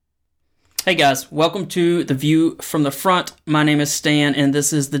Hey guys, welcome to The View from the Front. My name is Stan, and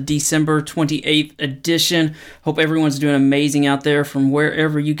this is the December 28th edition. Hope everyone's doing amazing out there from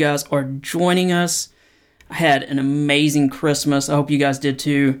wherever you guys are joining us. I had an amazing Christmas. I hope you guys did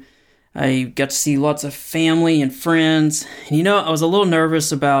too. I got to see lots of family and friends. And I was a little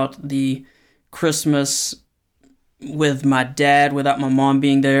nervous about the Christmas with my dad without my mom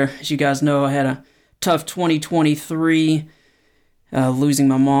being there. As you guys know, I had a tough 2023. Losing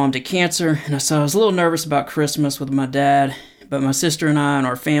my mom to cancer, and so I was a little nervous about Christmas with my dad, but my sister and I and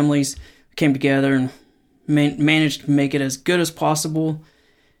our families came together and managed to make it as good as possible,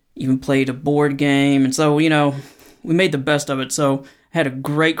 even played a board game, and so, we made the best of it, so I had a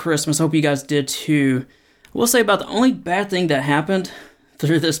great Christmas. Hope you guys did too. I will say about the only bad thing that happened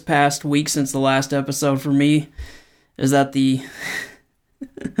through this past week since the last episode for me is that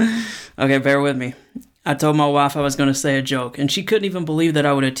okay, bear with me. I told my wife I was going to say a joke, and she couldn't even believe that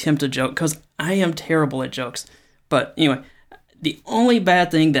I would attempt a joke, because I am terrible at jokes. But anyway, the only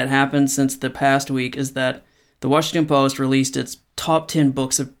bad thing that happened since the past week is that the Washington Post released its top 10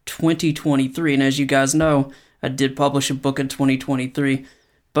 books of 2023, and as you guys know, I did publish a book in 2023,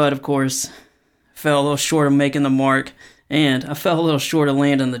 but of course, fell a little short of making the mark, and I fell a little short of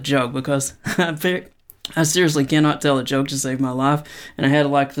landing the joke, because I seriously cannot tell a joke to save my life, and I had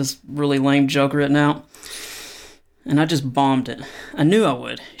this really lame joke written out, and I just bombed it. I knew I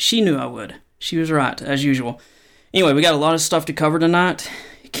would. She knew I would. She was right, as usual. Anyway, we got a lot of stuff to cover tonight.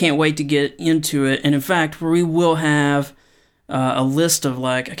 Can't wait to get into it, and in fact, we will have a list of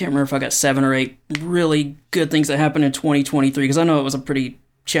I can't remember if I got 7 or 8 really good things that happened in 2023, because I know it was a pretty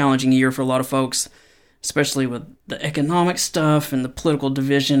challenging year for a lot of folks, especially with the economic stuff and the political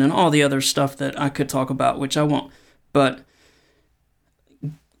division and all the other stuff that I could talk about, which I won't. But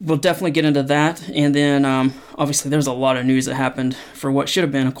we'll definitely get into that. And then, obviously, there's a lot of news that happened for what should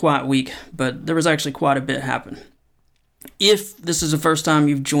have been a quiet week, but there was actually quite a bit happen. If this is the first time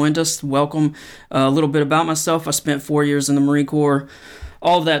you've joined us, welcome. A little bit about myself. I spent 4 years in the Marine Corps,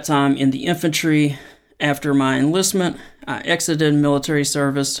 all of that time in the infantry. After my enlistment, I exited military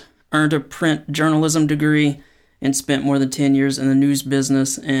service, earned a print journalism degree, and spent more than 10 years in the news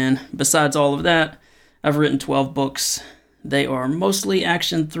business. And besides all of that, I've written 12 books. They are mostly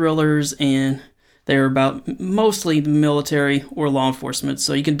action thrillers, and they're about mostly the military or law enforcement.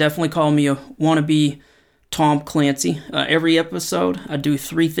 So you can definitely call me a wannabe Tom Clancy. Every episode, I do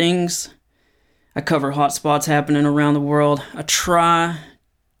 3 things. I cover hot spots happening around the world. I try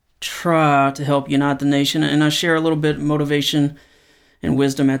to help unite the nation, and I share a little bit of motivation and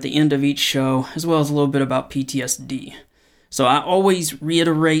wisdom at the end of each show, as well as a little bit about PTSD. So I always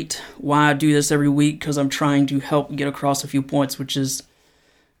reiterate why I do this every week, because I'm trying to help get across a few points, which is,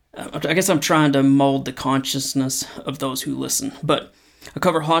 I guess I'm trying to mold the consciousness of those who listen. But I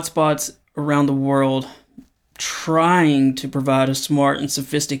cover hotspots around the world, trying to provide a smart and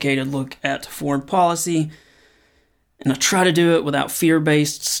sophisticated look at foreign policy, and I try to do it without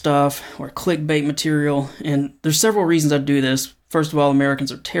fear-based stuff or clickbait material, and there's several reasons I do this. First of all,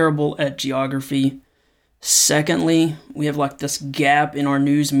 Americans are terrible at geography. Secondly, we have this gap in our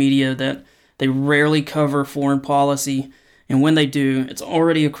news media that they rarely cover foreign policy, and when they do, it's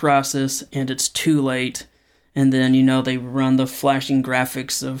already a crisis and it's too late. And then, they run the flashing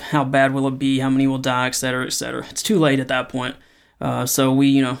graphics of how bad will it be, how many will die, etc., etc. It's too late at that point. So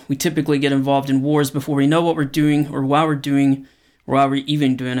we typically get involved in wars before we know what we're doing or why we're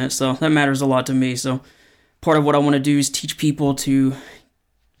even doing it. So that matters a lot to me. So part of what I want to do is teach people to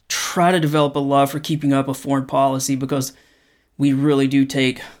try to develop a love for keeping up with foreign policy, because we really do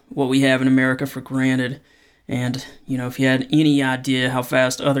take what we have in America for granted. And, if you had any idea how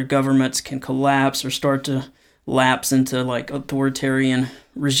fast other governments can collapse or start to lapse into authoritarian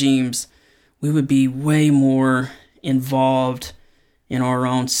regimes, we would be way more involved in our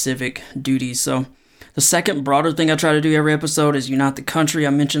own civic duties. So the second broader thing I try to do every episode is unite the country.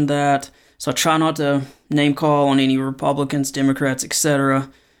 I mentioned that. So I try not to name call on any Republicans, Democrats, etc.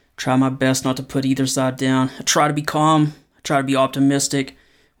 Try my best not to put either side down. I try to be calm. I try to be optimistic.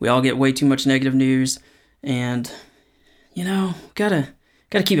 We all get way too much negative news, and gotta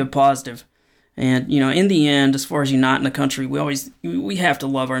keep it positive. And in the end, as far as uniting the country, we have to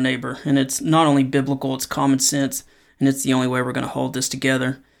love our neighbor, and it's not only biblical, it's common sense, and it's the only way we're going to hold this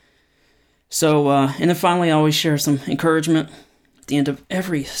together. So, and then finally, I always share some encouragement at the end of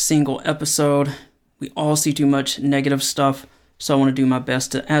every single episode. We all see too much negative stuff, so I want to do my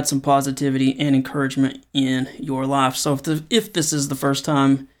best to add some positivity and encouragement in your life. So if this is the first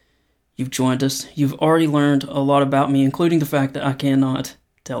time you've joined us, you've already learned a lot about me, including the fact that I cannot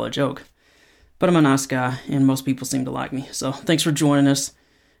tell a joke. But I'm a nice guy, and most people seem to like me. So thanks for joining us,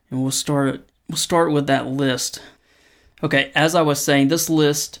 and we'll start with that list. Okay, as I was saying, this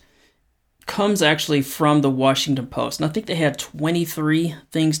list comes actually from the Washington Post, and I think they had 23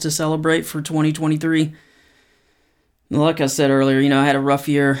 things to celebrate for 2023. Like I said earlier, I had a rough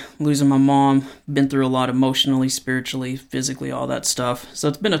year losing my mom, been through a lot emotionally, spiritually, physically, all that stuff. So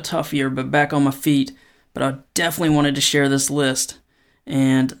it's been a tough year, but back on my feet. But I definitely wanted to share this list.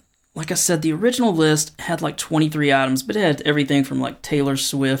 And like I said, the original list had like 23 items, but it had everything from like Taylor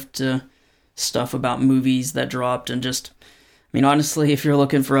Swift to stuff about movies that dropped. And just, honestly, if you're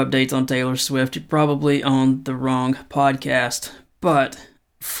looking for updates on Taylor Swift, you're probably on the wrong podcast. But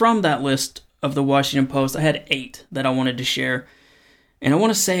from that list of the Washington Post, I had 8 that I wanted to share. And I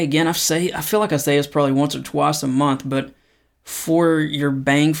want to say again, I feel like I say this probably once or twice a month, but for your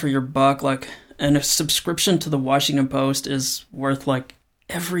bang for your buck, like, and a subscription to the Washington Post is worth like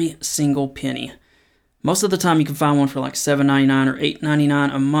every single penny. Most of the time you can find one for like $7.99 or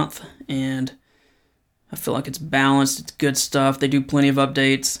 $8.99 a month, and I feel like it's balanced, it's good stuff. They do plenty of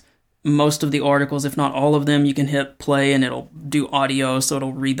updates. Most of the articles, if not all of them, you can hit play and it'll do audio, so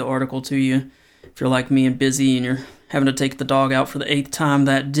it'll read the article to you. If you're like me and busy and you're having to take the dog out for the 8th time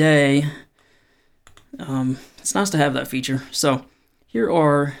that day, it's nice to have that feature. So here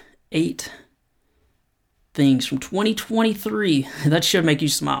are 8 things from 2023 that should make you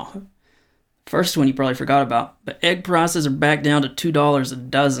smile. First one you probably forgot about, but egg prices are back down to $2 a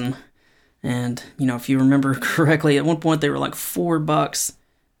dozen. And, if you remember correctly, at one point they were like $4.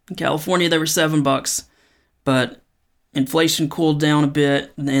 In California, they were $7, but inflation cooled down a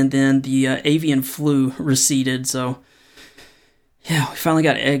bit, and then the avian flu receded, so yeah, we finally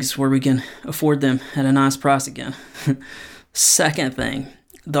got eggs where we can afford them at a nice price again. Second thing,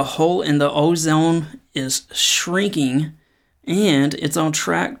 the hole in the ozone is shrinking, and it's on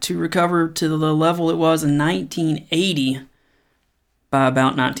track to recover to the level it was in 1980 by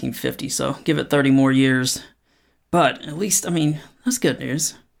about 1950, so give it 30 more years. But at least, that's good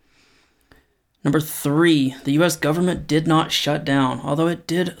news. Number 3, the U.S. government did not shut down, although it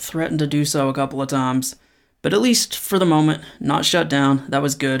did threaten to do so a couple of times. But at least for the moment, not shut down. That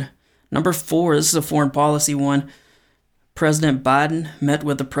was good. Number 4, this is a foreign policy one. President Biden met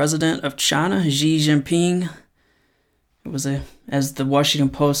with the president of China, Xi Jinping. It was as the Washington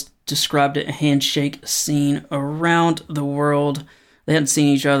Post described it, a handshake seen around the world. They hadn't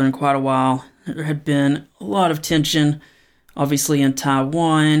seen each other in quite a while. There had been a lot of tension, obviously in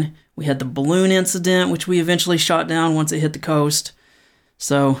Taiwan. We had the balloon incident, which we eventually shot down once it hit the coast.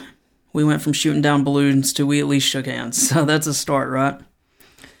 So we went from shooting down balloons to we at least shook hands. So that's a start, right?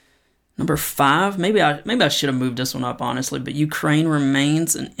 Number 5, maybe I should have moved this one up, honestly, but Ukraine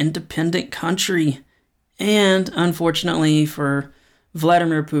remains an independent country. And unfortunately for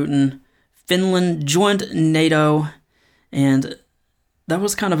Vladimir Putin, Finland joined NATO, and that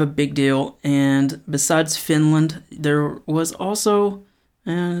was kind of a big deal. And besides Finland, there was also...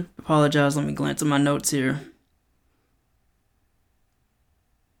 And apologize, let me glance at my notes here.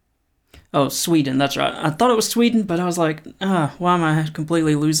 Oh, Sweden, that's right. I thought it was Sweden, but I was like, why am I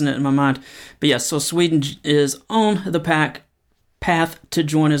completely losing it in my mind? But yeah, so Sweden is on the path to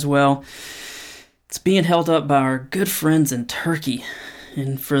join as well. It's being held up by our good friends in Turkey.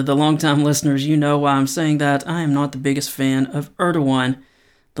 And for the longtime listeners, you know why I'm saying that. I am not the biggest fan of Erdogan,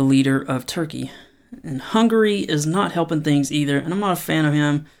 the leader of Turkey. And Hungary is not helping things either, and I'm not a fan of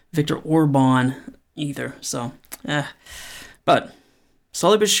him, Viktor Orban, either. So, but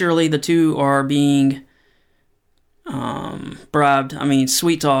slowly but surely, the two are being bribed.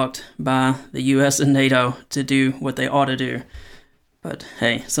 Sweet-talked by the U.S. and NATO to do what they ought to do. But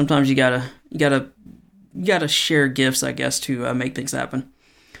hey, sometimes you gotta share gifts, I guess, to make things happen.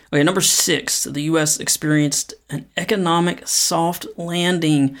 Okay, number 6, the U.S. experienced an economic soft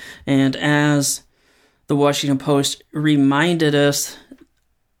landing, and as the Washington Post reminded us,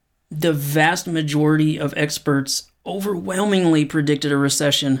 the vast majority of experts overwhelmingly predicted a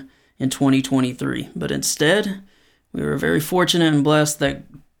recession in 2023. But instead, we were very fortunate and blessed that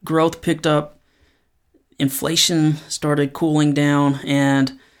growth picked up, inflation started cooling down,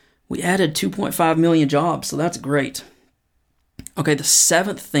 and we added 2.5 million jobs, so that's great. Okay, the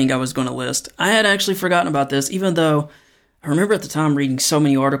 7th thing I was going to list, I had actually forgotten about this, even though I remember at the time reading so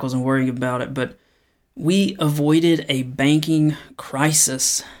many articles and worrying about it, but we avoided a banking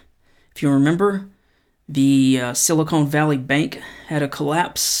crisis. If you remember, the Silicon Valley Bank had a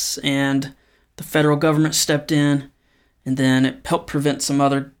collapse, and the federal government stepped in, and then it helped prevent some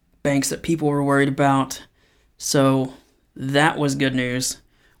other banks that people were worried about. So that was good news.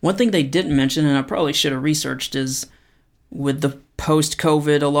 One thing they didn't mention, and I probably should have researched, is with the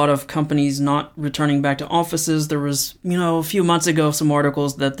post-COVID, a lot of companies not returning back to offices. There was, a few months ago, some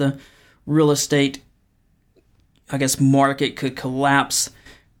articles that the real estate, market could collapse.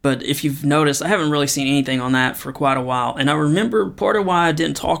 But if you've noticed, I haven't really seen anything on that for quite a while. And I remember part of why I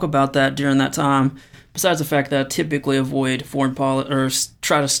didn't talk about that during that time, besides the fact that I typically avoid foreign policy or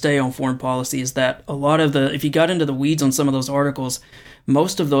try to stay on foreign policy, is that a lot of if you got into the weeds on some of those articles,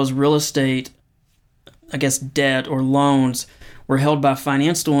 most of those real estate, debt or loans were held by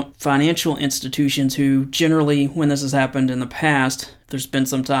financial institutions who generally, when this has happened in the past, there's been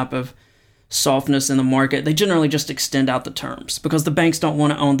some type of softness in the market, they generally just extend out the terms because the banks don't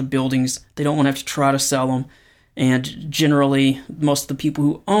want to own the buildings. They don't want to have to try to sell them. And generally, most of the people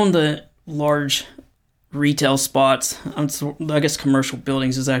who own the large retail spots, commercial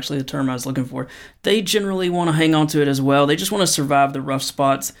buildings is actually the term I was looking for, they generally want to hang on to it as well. They just want to survive the rough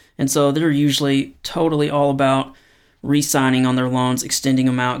spots. And so they're usually totally all about re-signing on their loans, extending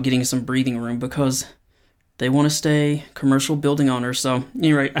them out, getting some breathing room because they want to stay commercial building owners. So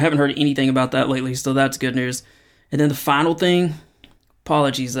anyway, I haven't heard anything about that lately, so that's good news. And then the final thing,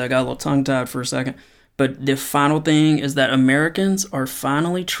 apologies, I got a little tongue-tied for a second, but the final thing is that Americans are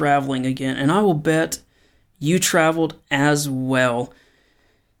finally traveling again, and I will bet you traveled as well.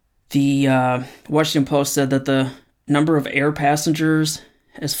 The Washington Post said that the number of air passengers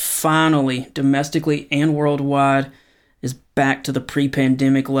has finally, domestically and worldwide, is back to the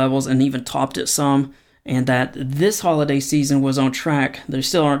pre-pandemic levels and even topped it some, and that this holiday season was on track. They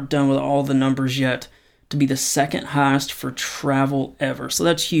still aren't done with all the numbers yet to be the second highest for travel ever. So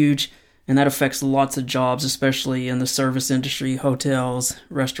that's huge, and that affects lots of jobs, especially in the service industry, hotels,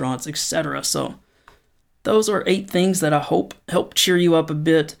 restaurants, etc. So those are 8 things that I hope help cheer you up a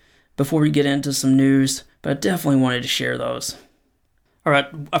bit before we get into some news, but I definitely wanted to share those. All right,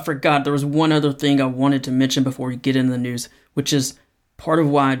 I forgot there was one other thing I wanted to mention before we get into the news, which is part of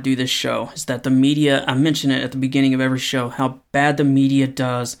why I do this show, is that the media, I mention it at the beginning of every show, how bad the media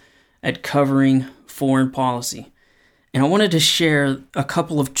does at covering foreign policy. And I wanted to share a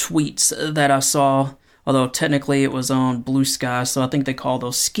couple of tweets that I saw, although technically it was on Blue Sky, so I think they call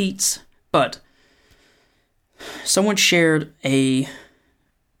those skeets. But someone shared a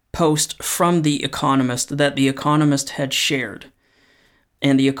post from The Economist that The Economist had shared.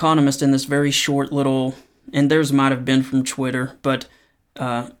 And The Economist, in this very short little, and theirs might have been from Twitter, but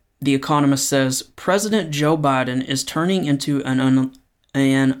The Economist says, President Joe Biden is turning into an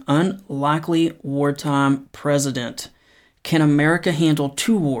unlikely wartime president. Can America handle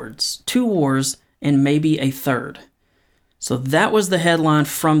 2 wars, and maybe a third? So that was the headline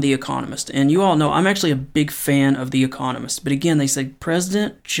from The Economist. And you all know I'm actually a big fan of The Economist. But again, they say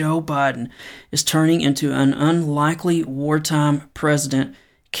President Joe Biden is turning into an unlikely wartime president.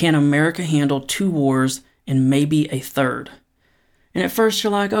 Can America handle 2 wars and maybe a third? And at first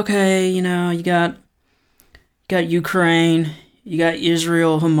you're like, okay, you got Ukraine, you got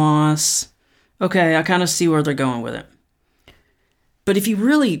Israel, Hamas. Okay, I kind of see where they're going with it. But if you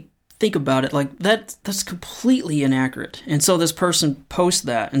really think about it, like that's completely inaccurate. And so this person posts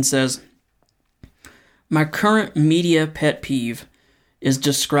that and says, my current media pet peeve is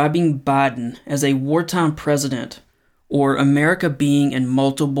describing Biden as a wartime president or America being in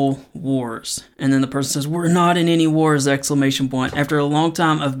multiple wars. And then the person says, we're not in any wars, ! After a long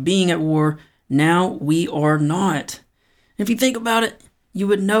time of being at war, now we are not. If you think about it, you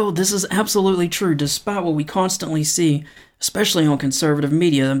would know this is absolutely true, despite what we constantly see, especially on conservative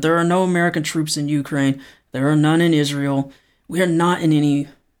media. There are no American troops in Ukraine. There are none in Israel. We are not in any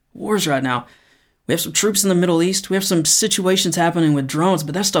wars right now. We have some troops in the Middle East. We have some situations happening with drones,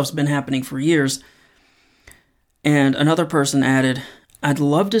 but that stuff's been happening for years. And another person added, I'd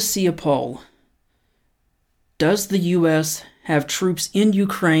love to see a poll. Does the U.S. have troops in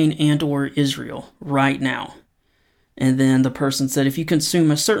Ukraine and or Israel right now? And then the person said, if you consume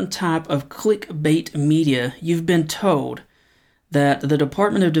a certain type of clickbait media, you've been told that the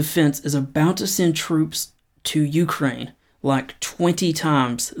Department of Defense is about to send troops to Ukraine like 20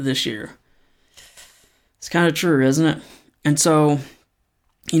 times this year. It's kind of true, isn't it? And so,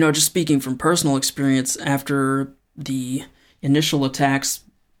 just speaking from personal experience, after the initial attacks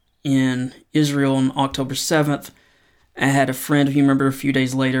in Israel on October 7th, I had a friend, if you remember, a few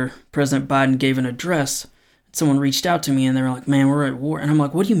days later, President Biden gave an address. Someone reached out to me and they were like, man, we're at war. And I'm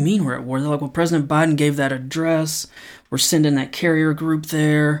like, what do you mean we're at war? They're like, well, President Biden gave that address. We're sending that carrier group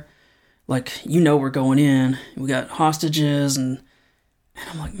there. Like, we're going in. We got hostages. And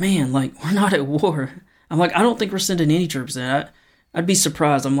I'm like, man, we're not at war. I'm like, I don't think we're sending any troops in. I'd be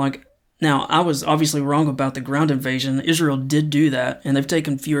surprised. I'm like, now, I was obviously wrong about the ground invasion. Israel did do that, and they've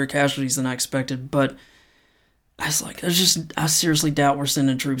taken fewer casualties than I expected. But I was like, I seriously doubt we're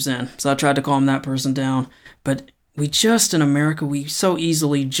sending troops in. So I tried to calm that person down. But in America, we so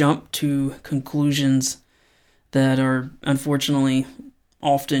easily jump to conclusions that are unfortunately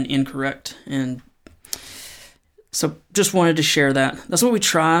often incorrect. And so just wanted to share that. That's what we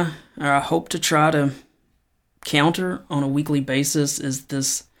try, or I hope to try to counter on a weekly basis is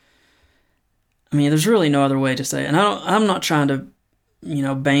this. I mean, there's really no other way to say it. And I'm not trying to,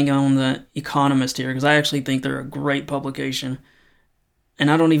 bang on the Economist here, because I actually think they're a great publication. And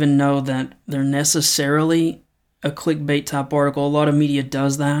I don't even know that they're necessarily a clickbait type article. A lot of media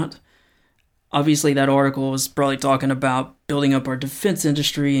does that. Obviously, that article was probably talking about building up our defense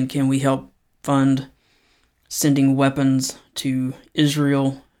industry and can we help fund sending weapons to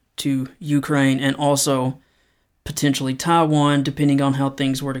Israel, to Ukraine, and also potentially Taiwan, depending on how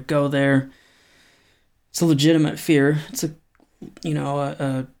things were to go there. It's a legitimate fear. It's a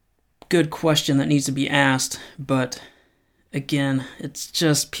good question that needs to be asked, but again, it's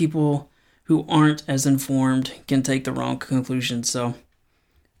just people who aren't as informed can take the wrong conclusion. So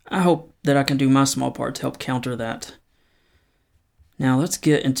I hope that I can do my small part to help counter that. Now let's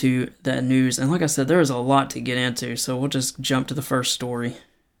get into that news. And like I said, there is a lot to get into, so we'll just jump to the first story.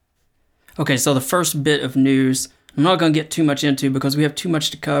 Okay, so the first bit of news, I'm not going to get too much into because we have too much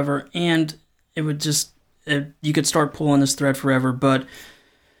to cover, and it would just, you could start pulling this thread forever, but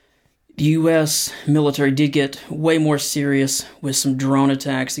the U.S. military did get way more serious with some drone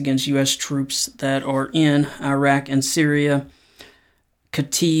attacks against U.S. troops that are in Iraq and Syria.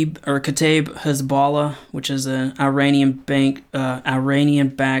 Kataib Hezbollah, which is an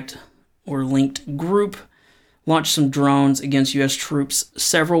Iranian-backed or linked group, launched some drones against U.S. troops.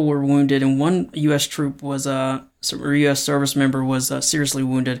 Several were wounded, and one U.S. troop was U.S. service member was seriously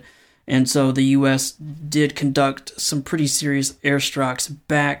wounded. And so the U.S. did conduct some pretty serious airstrikes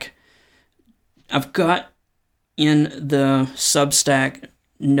back. I've got in the Substack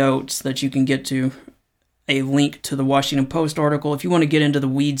notes that you can get to a link to the Washington Post article. If you want to get into the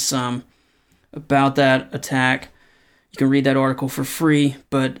weeds some about that attack, you can read that article for free.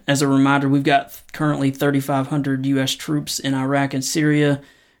 But as a reminder, we've got currently 3,500 U.S. troops in Iraq and Syria,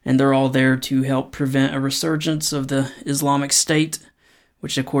 and they're all there to help prevent a resurgence of the Islamic State,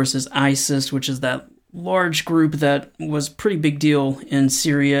 which of course is ISIS, which is that large group that was a pretty big deal in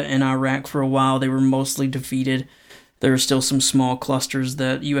Syria and Iraq for a while. They were mostly defeated. There are still some small clusters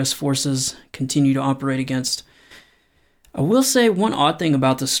that U.S. forces continue to operate against. I will say one odd thing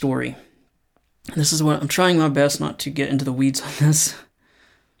about this story. This is what I'm trying my best not to get into the weeds on this.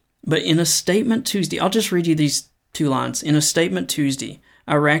 But in a statement Tuesday, I'll just read you these two lines. In a statement Tuesday,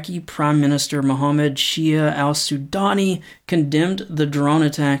 Iraqi Prime Minister Mohammed Shia al-Sudani condemned the drone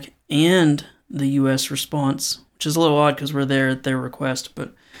attack and the U.S. response, which is a little odd because we're there at their request,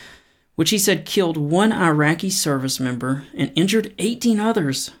 but which he said killed one Iraqi service member and injured 18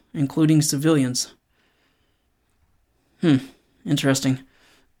 others, including civilians. Interesting.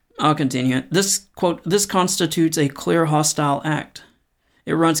 I'll continue. This, quote, "This constitutes a clear hostile act.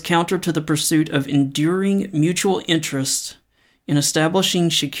 It runs counter to the pursuit of enduring mutual interests in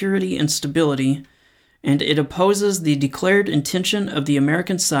establishing security and stability, and it opposes the declared intention of the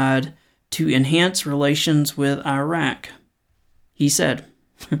American side to enhance relations with Iraq," he said.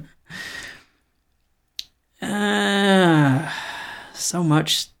 So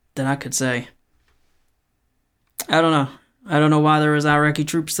much that I could say. I don't know. I don't know why there was Iraqi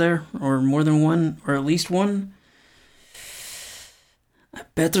troops there, or more than one, or at least one. I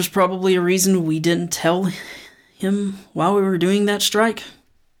bet there's probably a reason we didn't tell him while we were doing that strike.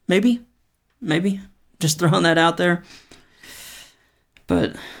 Maybe. Just throwing that out there.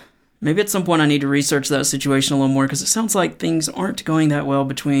 But maybe at some point I need to research that situation a little more, because it sounds like things aren't going that well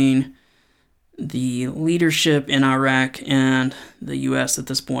between the leadership in Iraq and the U.S. at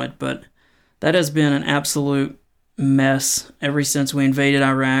this point. But that has been an absolute mess ever since we invaded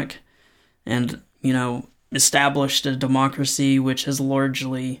Iraq and, established a democracy which has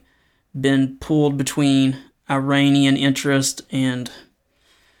largely been pulled between Iranian interest and,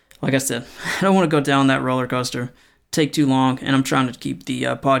 like I said, I don't want to go down that roller coaster. Take too long, and I'm trying to keep the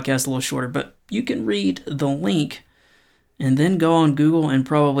podcast a little shorter, but you can read the link and then go on Google and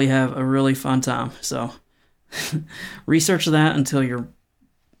probably have a really fun time. So research that until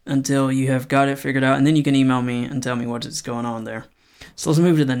you have got it figured out, and then you can email me and tell me what is going on there. So let's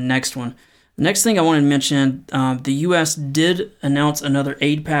move to the next one. The next thing I want to mention, the U.S. did announce another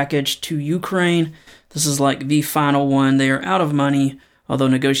aid package to Ukraine. This is like the final one. They are out of money, although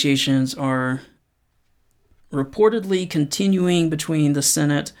negotiations are reportedly continuing between the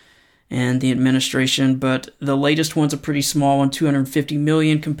Senate and the administration, but the latest one's a pretty small one, $250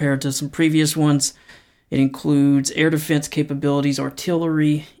 million compared to some previous ones. It includes air defense capabilities,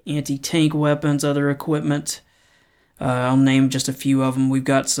 artillery, anti-tank weapons, other equipment. I'll name just a few of them. We've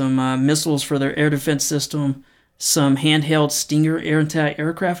got some missiles for their air defense system, some handheld Stinger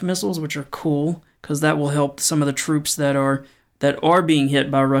anti-aircraft missiles, which are cool because that will help some of the troops that are being hit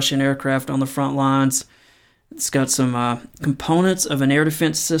by Russian aircraft on the front lines. It's got some components of an air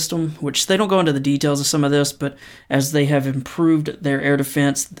defense system, which they don't go into the details of some of this, but as they have improved their air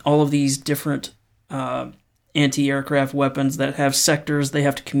defense, all of these different anti-aircraft weapons that have sectors they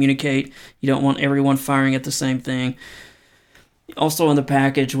have to communicate. You don't want everyone firing at the same thing. Also in the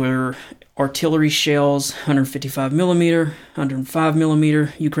package were artillery shells, 155 millimeter, 105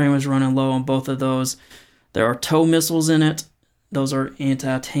 millimeter. Ukraine was running low on both of those. There are TOW missiles in it. Those are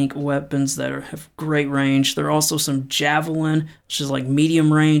anti-tank weapons that have great range. There are also some Javelin, which is like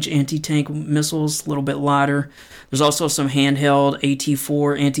medium-range anti-tank missiles, a little bit lighter. There's also some handheld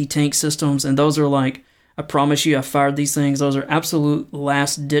AT-4 anti-tank systems, and those are like, I promise you, I fired these things. Those are absolute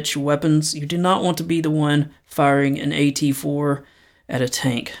last-ditch weapons. You do not want to be the one firing an AT-4 at a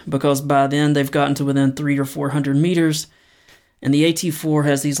tank, because by then they've gotten to within 300 or 400 meters, and the AT-4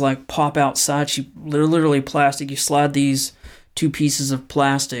 has these like pop-out sights. They're literally plastic. You slide these 2 pieces of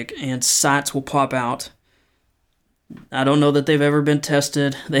plastic and sights will pop out. I don't know that they've ever been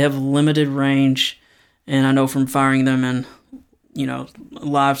tested. They have limited range, and I know from firing them in,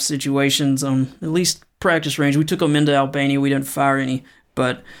 live situations on at least practice range. We took them into Albania. We didn't fire any,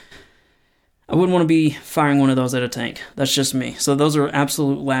 but I wouldn't want to be firing one of those at a tank. That's just me. So those are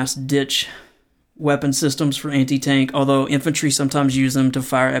absolute last-ditch weapon systems for anti-tank, although infantry sometimes use them to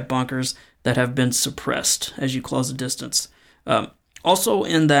fire at bunkers that have been suppressed as you close the distance. Also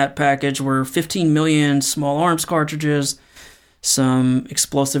in that package were 15 million small arms cartridges, some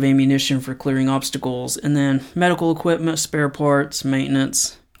explosive ammunition for clearing obstacles, and then medical equipment, spare parts,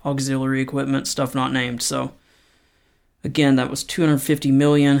 maintenance, auxiliary equipment, stuff not named. So again, that was 250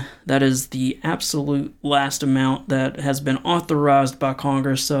 million. That is the absolute last amount that has been authorized by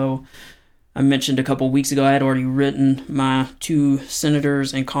Congress. So I mentioned a couple weeks ago I had already written my 2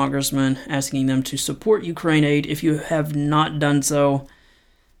 senators and congressmen asking them to support Ukraine aid. If you have not done so,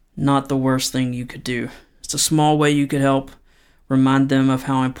 not the worst thing you could do. It's a small way you could help. Remind them of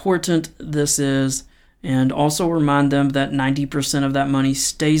how important this is, and also remind them that 90% of that money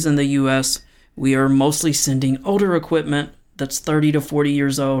stays in the U.S. We are mostly sending older equipment that's 30 to 40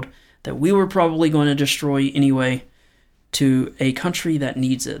 years old that we were probably going to destroy anyway to a country that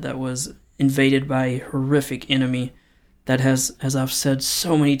needs it, that was invaded by a horrific enemy that has, as I've said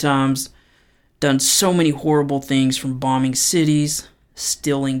so many times, done so many horrible things, from bombing cities,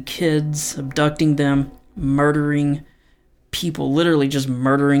 stealing kids, abducting them, murdering people, literally just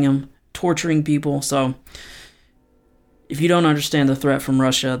murdering them, torturing people. So if you don't understand the threat from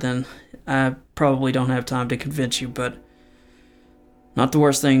Russia, then I probably don't have time to convince you, but not the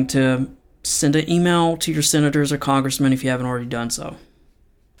worst thing to send an email to your senators or congressmen if you haven't already done so.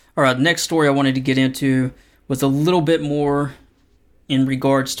 All right, the next story I wanted to get into was a little bit more in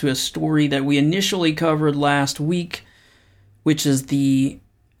regards to a story that we initially covered last week, which is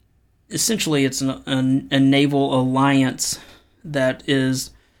essentially it's a naval alliance that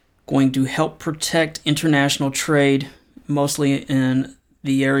is going to help protect international trade, mostly in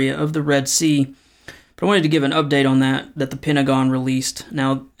the area of the Red Sea. But I wanted to give an update on that the Pentagon released.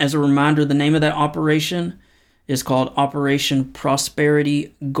 Now, as a reminder, the name of that operation is called Operation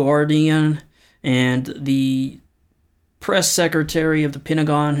Prosperity Guardian, and the press secretary of the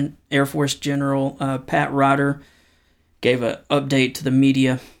Pentagon, Air Force General Pat Ryder, gave an update to the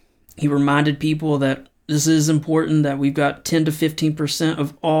media. He reminded people that this is important, that we've got 10 to 15%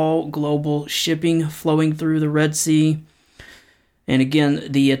 of all global shipping flowing through the Red Sea. And again,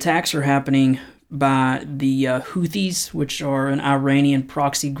 the attacks are happening by the Houthis, which are an Iranian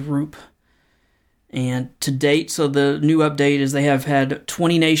proxy group. And to date, so the new update is they have had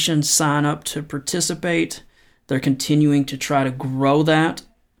 20 nations sign up to participate. They're continuing to try to grow that.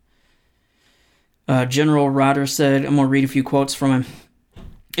 General Ryder said, I'm going to read a few quotes from him.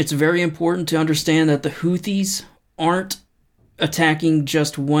 It's very important to understand that the Houthis aren't attacking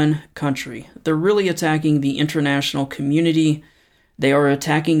just one country. They're really attacking the international community. They are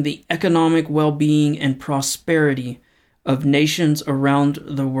attacking the economic well-being and prosperity of nations around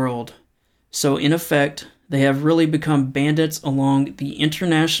the world. So in effect, they have really become bandits along the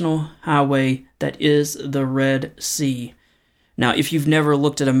international highway that is the Red Sea. Now, if you've never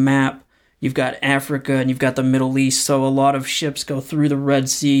looked at a map, you've got Africa and you've got the Middle East, so a lot of ships go through the Red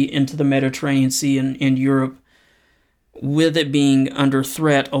Sea into the Mediterranean Sea and Europe. With it being under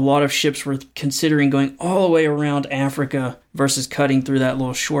threat, a lot of ships were considering going all the way around Africa versus cutting through that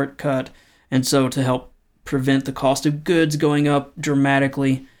little shortcut. And so to help prevent the cost of goods going up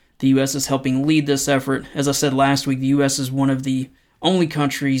dramatically. The U.S. is helping lead this effort. As I said last week, the U.S. is one of the only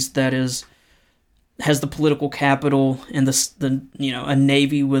countries that has the political capital and a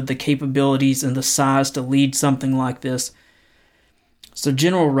navy with the capabilities and the size to lead something like this. So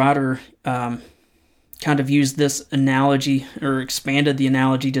General Ryder kind of used this analogy, or expanded the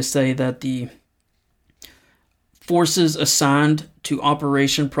analogy, to say that the forces assigned to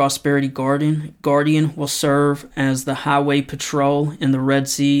Operation Prosperity Guardian will serve as the highway patrol in the Red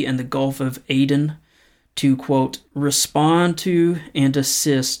Sea and the Gulf of Aden to, quote, respond to and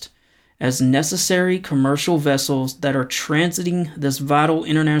assist as necessary commercial vessels that are transiting this vital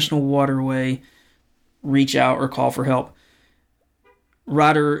international waterway reach out or call for help.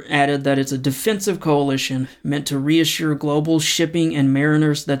 Ryder added that it's a defensive coalition meant to reassure global shipping and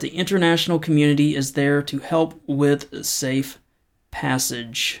mariners that the international community is there to help with safe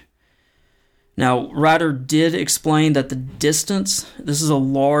passage. Now, Ryder did explain that the distance, this is a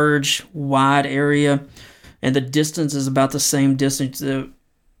large, wide area, and the distance is about the same distance that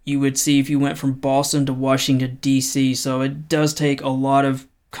you would see if you went from Boston to Washington, D.C., so it does take a lot of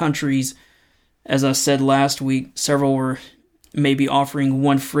countries. As I said last week, several were maybe offering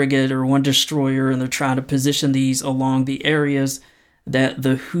one frigate or one destroyer, and they're trying to position these along the areas that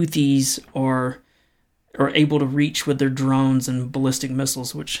the Houthis are able to reach with their drones and ballistic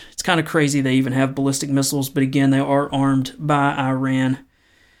missiles, which it's kind of crazy they even have ballistic missiles, but again, they are armed by Iran.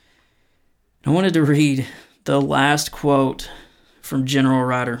 I wanted to read the last quote from General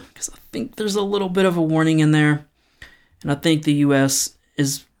Ryder, because I think there's a little bit of a warning in there, and I think the U.S.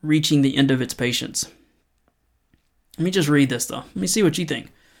 is reaching the end of its patience. Let me just read this, though. Let me see what you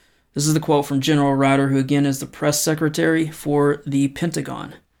think. This is the quote from General Ryder, who again is the press secretary for the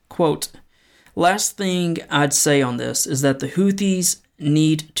Pentagon. Quote, last thing I'd say on this is that the Houthis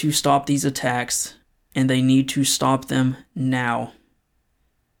need to stop these attacks, and they need to stop them now.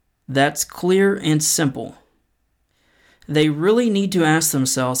 That's clear and simple. They really need to ask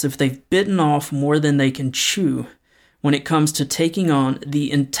themselves if they've bitten off more than they can chew when it comes to taking on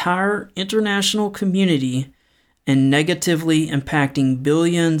the entire international community and negatively impacting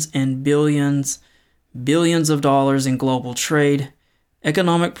billions and billions of dollars in global trade,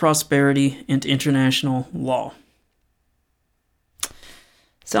 economic prosperity, and international law.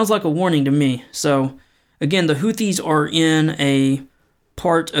 Sounds like a warning to me. So, again, the Houthis are in a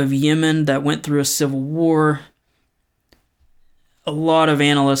part of Yemen that went through a civil war. A lot of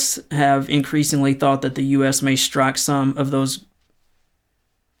analysts have increasingly thought that the U.S. may strike some of those,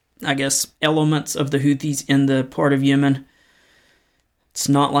 I guess, elements of the Houthis in the part of Yemen. It's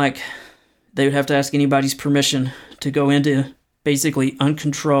not like they would have to ask anybody's permission to go into basically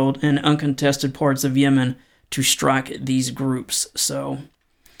uncontrolled and uncontested parts of Yemen to strike these groups. So,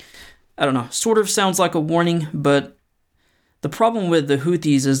 I don't know. Sort of sounds like a warning, but the problem with the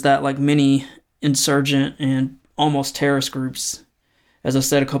Houthis is that, like many insurgent and almost terrorist groups, as I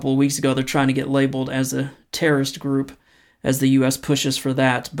said a couple of weeks ago, they're trying to get labeled as a terrorist group as the U.S. pushes for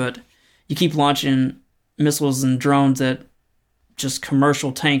that, but you keep launching missiles and drones at just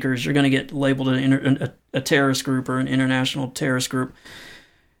commercial tankers, you're going to get labeled a terrorist group or an international terrorist group.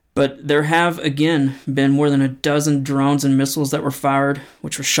 But there have, again, been more than a dozen drones and missiles that were fired,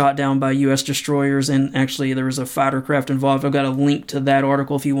 which were shot down by U.S. destroyers, and actually there was a fighter craft involved. I've got a link to that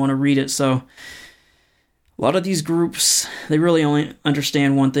article if you want to read it. So a lot of these groups, they really only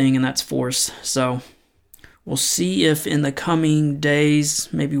understand one thing, and that's force. So we'll see if in the coming days,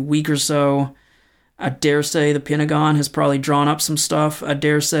 maybe week or so, I dare say the Pentagon has probably drawn up some stuff. I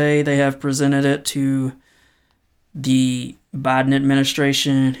dare say they have presented it to the Biden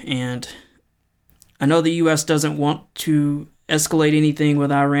administration, and I know the U.S. doesn't want to escalate anything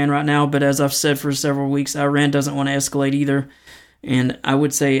with Iran right now, but as I've said for several weeks, Iran doesn't want to escalate either, and I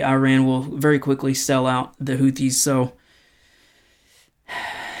would say Iran will very quickly sell out the Houthis. So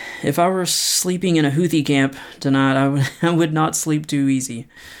if I were sleeping in a Houthi camp tonight, I would not sleep too easy.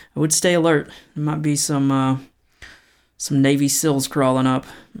 I would stay alert. There might be some Navy SEALs crawling up.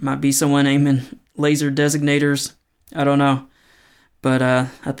 Might be someone aiming laser designators. I don't know, but I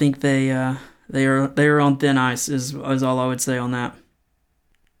think they are on thin ice. Is all I would say on that.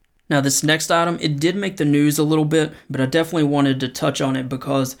 Now, this next item, it did make the news a little bit, but I definitely wanted to touch on it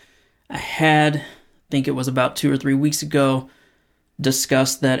because I think it was about 2 or 3 weeks ago,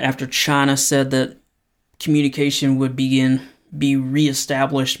 discussed that after China said that communication would be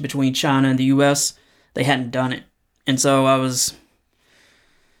reestablished between China and the U.S., they hadn't done it. And so I was,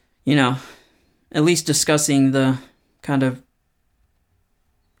 at least discussing the kind of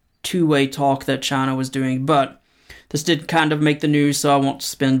two-way talk that China was doing. But this did kind of make the news, so I won't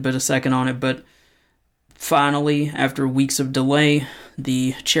spend but a second on it. But finally, after weeks of delay,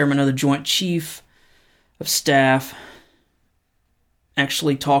 the chairman of the Joint Chief of Staff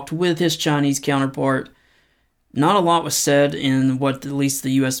actually talked with his Chinese counterpart. Not a lot was said in what at least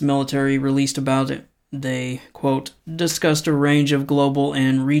the U.S. military released about it. They, quote, discussed a range of global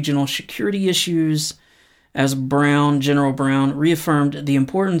and regional security issues as General Brown reaffirmed the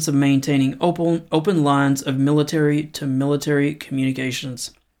importance of maintaining open lines of military-to-military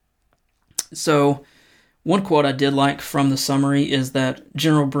communications. So, one quote I did like from the summary is that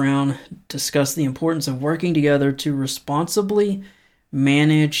General Brown discussed the importance of working together to responsibly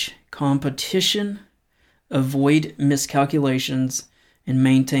manage competition, avoid miscalculations, and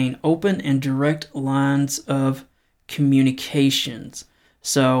maintain open and direct lines of communications.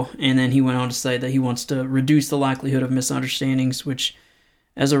 So, and then he went on to say that he wants to reduce the likelihood of misunderstandings, which,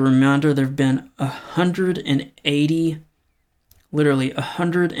 as a reminder, there have been 180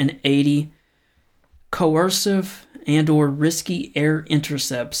 coercive and or risky air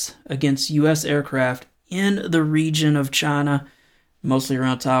intercepts against U.S. aircraft in the region of China, mostly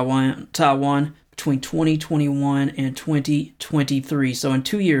around Taiwan, between 2021 and 2023. So in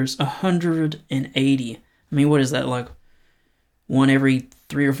 2 years, 180. I mean, what is that, like one every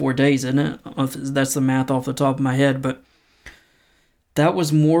 3 or 4 days, isn't it? That's the math off the top of my head, but that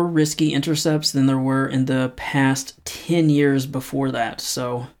was more risky intercepts than there were in the past 10 years before that.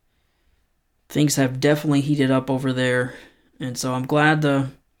 So things have definitely heated up over there. And so I'm glad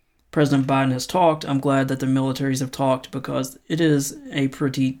President Biden has talked. I'm glad that the militaries have talked because it is a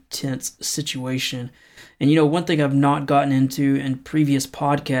pretty tense situation. And one thing I've not gotten into in previous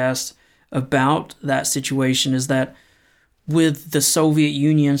podcasts about that situation is that with the Soviet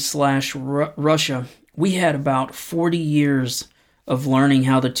Union / Russia, we had about 40 years of learning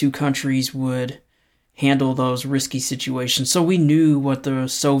how the two countries would handle those risky situations. So we knew what the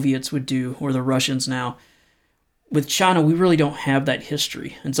Soviets would do, or the Russians now. With China, we really don't have that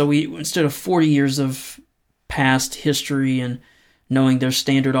history. And so instead of 40 years of past history and knowing their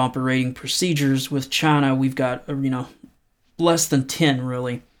standard operating procedures, with China, we've got, less than 10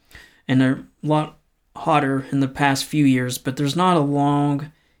 really. And they're a lot hotter in the past few years, but there's not a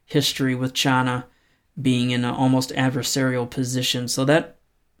long history with China being in an almost adversarial position. So that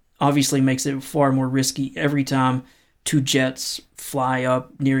obviously makes it far more risky every time two jets fly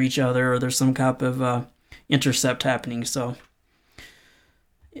up near each other or there's some type of intercept happening. So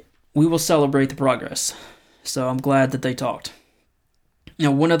we will celebrate the progress. So I'm glad that they talked.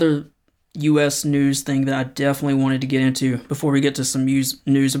 Now, one other U.S. news thing that I definitely wanted to get into before we get to some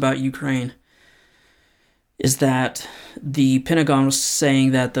news about Ukraine is that the Pentagon was saying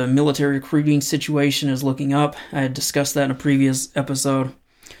that the military recruiting situation is looking up. I had discussed that in a previous episode.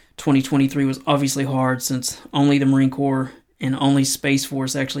 2023 was obviously hard since only the Marine Corps and only Space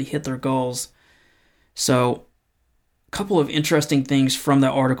Force actually hit their goals. So, a couple of interesting things from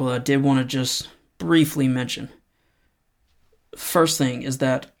that article that I did want to just briefly mention. First thing is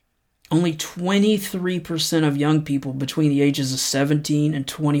that only 23% of young people between the ages of 17 and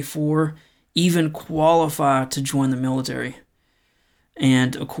 24 even qualify to join the military.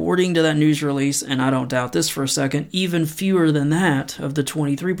 And according to that news release, and I don't doubt this for a second, even fewer than that of the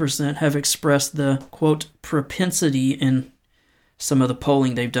 23% have expressed the, quote, propensity in some of the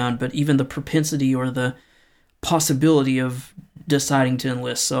polling they've done, but even the propensity or the possibility of deciding to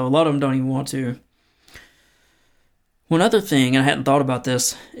enlist. So a lot of them don't even want to. One other thing, and I hadn't thought about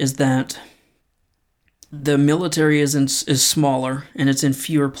this, is that the military is smaller and it's in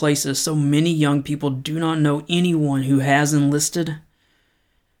fewer places, so many young people do not know anyone who has enlisted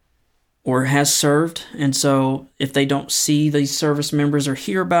or has served, and so if they don't see these service members or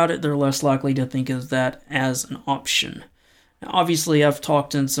hear about it, they're less likely to think of that as an option. Now, obviously, I've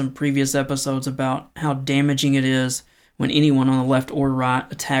talked in some previous episodes about how damaging it is when anyone on the left or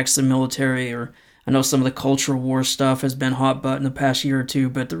right attacks the military, or I know some of the cultural war stuff has been hot button the past year or two,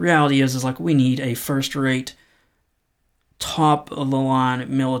 but the reality is like we need a first-rate,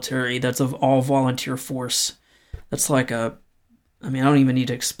 top-of-the-line military that's of all volunteer force. That's like I don't even need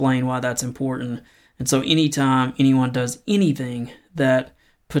to explain why that's important. And so anytime anyone does anything that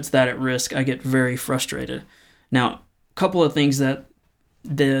puts that at risk, I get very frustrated. Now, a couple of things that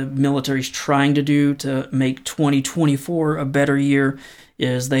the military's trying to do to make 2024 a better year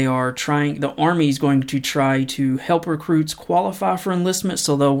is the Army's going to try to help recruits qualify for enlistment,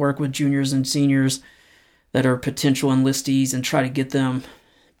 so they'll work with juniors and seniors that are potential enlistees and try to get them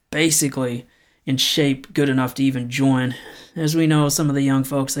basically in shape good enough to even join. As we know, some of the young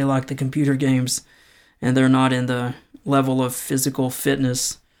folks, they like the computer games, and they're not in the level of physical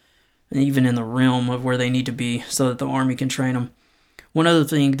fitness, even in the realm of where they need to be so that the Army can train them. one other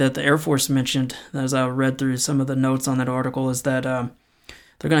thing that the Air Force mentioned, as I read through some of the notes on that article, is that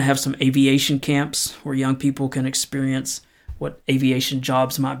they're going to have some aviation camps where young people can experience what aviation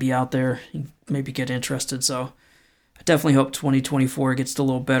jobs might be out there and maybe get interested. So I definitely hope 2024 gets a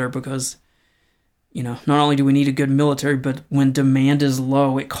little better because, not only do we need a good military, but when demand is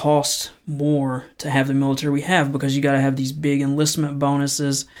low, it costs more to have the military we have because you got to have these big enlistment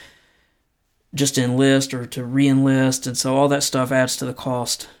bonuses just to enlist or to re-enlist, and so all that stuff adds to the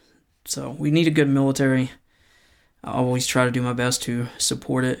cost. So we need a good military. I always try to do my best to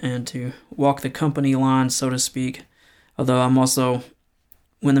support it and to walk the company line, so to speak. Although I'm also,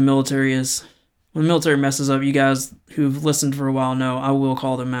 when the military messes up, you guys who've listened for a while know I will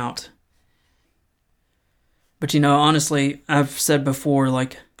call them out. But honestly, I've said before,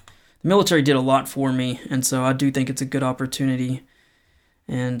 the military did a lot for me, and so I do think it's a good opportunity.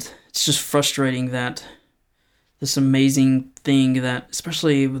 And it's just frustrating that this amazing thing that,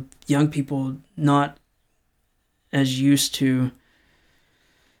 especially with young people not as used to,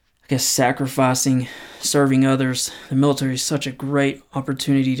 sacrificing, serving others, the military is such a great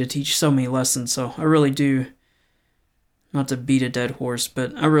opportunity to teach so many lessons. So I really do, not to beat a dead horse,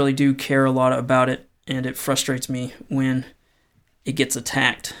 but I really do care a lot about it, and it frustrates me when it gets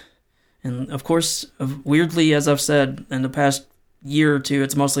attacked. And of course, weirdly, as I've said in the past year or two,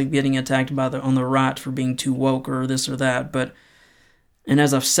 it's mostly getting attacked on the right for being too woke or this or that. And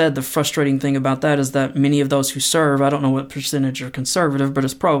as I've said, the frustrating thing about that is that many of those who serve, I don't know what percentage are conservative, but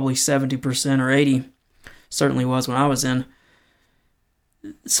it's probably 70% or 80%. Certainly was when I was in.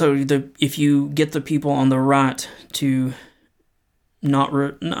 So if you get the people on the right to I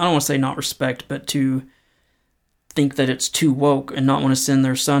don't want to say not respect, but to think that it's too woke and not want to send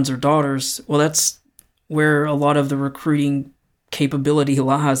their sons or daughters, well, that's where a lot of the recruiting capability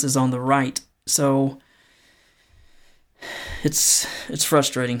lies, is on the right. So it's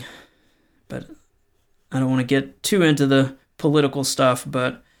frustrating, but I don't want to get too into the political stuff,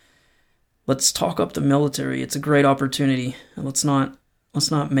 but let's talk up the military. It's a great opportunity, and let's not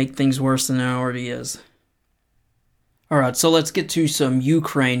make things worse than it already is. All right, so let's get to some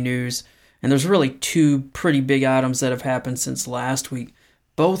Ukraine news, and there's really two pretty big items that have happened since last week,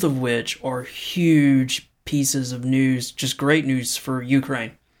 both of which are huge pieces of news, just great news for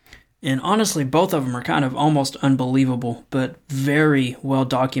Ukraine. And honestly, both of them are kind of almost unbelievable, but very well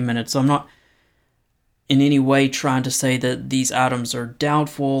documented. So I'm not in any way trying to say that these items are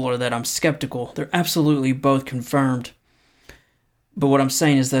doubtful or that I'm skeptical. They're absolutely both confirmed. But what I'm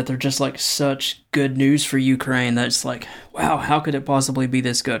saying is that they're just such good news for Ukraine that it's wow, how could it possibly be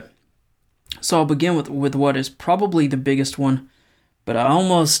this good? So I'll begin with what is probably the biggest one, but I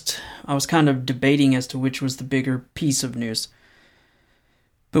was kind of debating as to which was the bigger piece of news.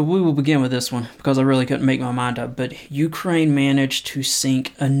 But we will begin with this one because I really couldn't make my mind up. But Ukraine managed to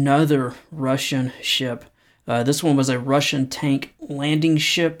sink another Russian ship. This one was a Russian tank landing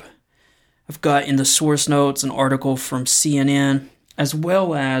ship. I've got in the source notes an article from CNN, as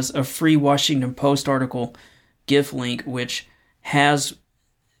well as a free Washington Post article, GIF link, which has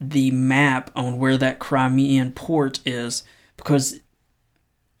the map on where that Crimean port is, because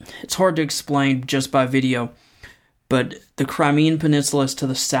it's hard to explain just by video. But the Crimean Peninsula is to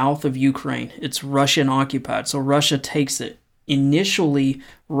the south of Ukraine. It's Russian occupied, so Russia takes it. Initially,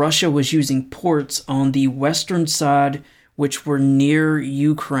 Russia was using ports on the western side, which were near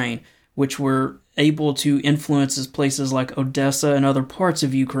Ukraine, which were able to influence places like Odessa and other parts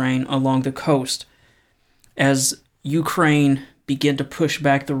of Ukraine along the coast. As Ukraine began to push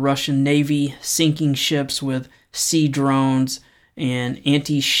back the Russian Navy, sinking ships with sea drones and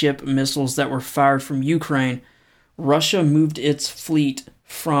anti-ship missiles that were fired from Ukraine, Russia moved its fleet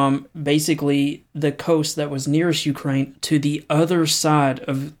from basically the coast that was nearest Ukraine to the other side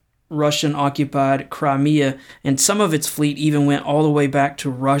of Russian-occupied Crimea, and some of its fleet even went all the way back to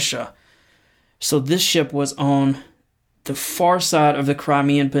Russia. So this ship was on the far side of the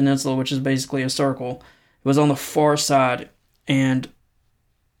Crimean Peninsula, which is basically a circle. It was on the far side, and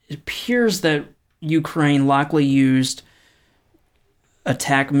it appears that Ukraine likely used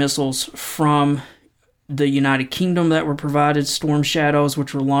attack missiles from the United Kingdom that were provided, Storm Shadows,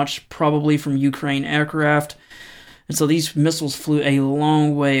 which were launched probably from Ukraine aircraft. And so these missiles flew a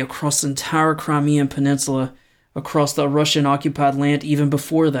long way across the entire Crimean Peninsula, across the Russian-occupied land even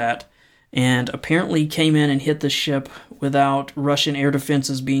before that, and apparently came in and hit the ship without Russian air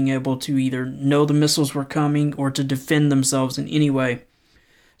defenses being able to either know the missiles were coming or to defend themselves in any way.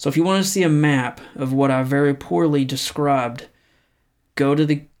 So if you want to see a map of what I very poorly described, go to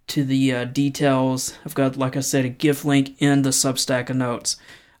the details. I've got, like I said, a GIF link in the Substack notes.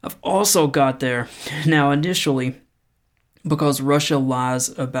 I've also got there, now initially, because Russia lies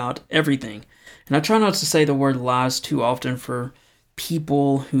about everything. And I try not to say the word lies too often for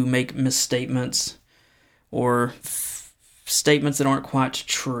people who make misstatements or statements that aren't quite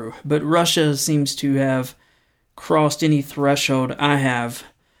true. But Russia seems to have crossed any threshold I have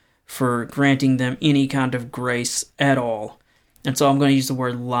for granting them any kind of grace at all. And so I'm going to use the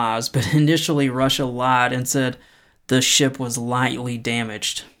word lies. But initially, Russia lied and said the ship was lightly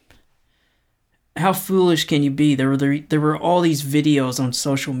damaged. How foolish can you be? There were all these videos on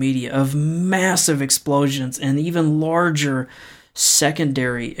social media of massive explosions and even larger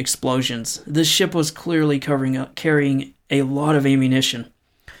secondary explosions. This ship was clearly carrying a lot of ammunition.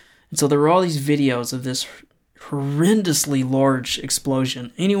 And so there were all these videos of this horrendously large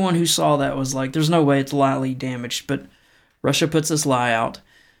explosion. Anyone who saw that was like, there's no way it's lightly damaged. But Russia puts this lie out.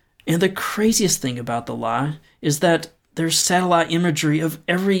 And the craziest thing about the lie is that there's satellite imagery of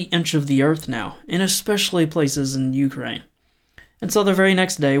every inch of the earth now, and especially places in Ukraine. And so the very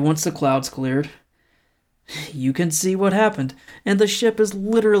next day, once the clouds cleared, you can see what happened. And the ship is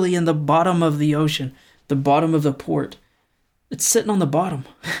literally in the bottom of the ocean, the bottom of the port. It's sitting on the bottom.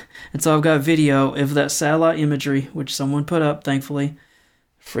 And so I've got video of that satellite imagery, which someone put up, thankfully.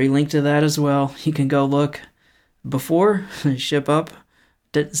 Free link to that as well. You can go look before, ship up,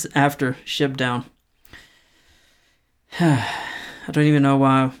 after, ship down. I don't even know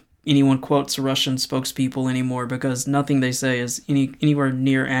why anyone quotes Russian spokespeople anymore, because nothing they say is anywhere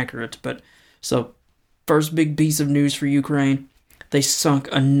near accurate. But so, first big piece of news for Ukraine, they sunk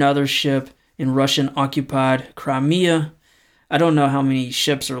another ship in Russian-occupied Crimea. I don't know how many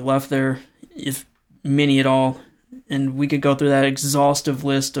ships are left there, if many at all, and we could go through that exhaustive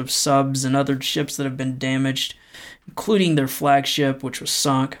list of subs and other ships that have been damaged, including their flagship, which was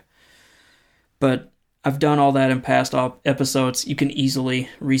sunk. But I've done all that in past episodes. You can easily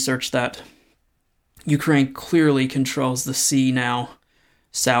research that. Ukraine clearly controls the sea now,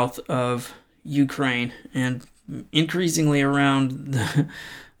 south of Ukraine, and increasingly around the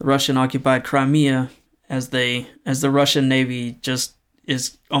Russian-occupied Crimea, as the Russian Navy just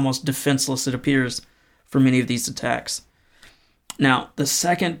is almost defenseless, it appears, for many of these attacks. Now, the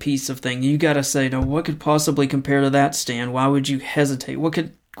second piece of thing, you gotta say, now, what could possibly compare to that, Stan? Why would you hesitate? What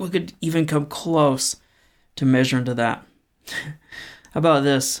could even come close to measuring to that? How about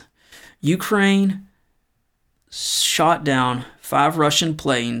this? Ukraine shot down 5 Russian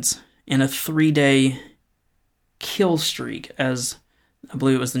planes in a 3-day kill streak, as I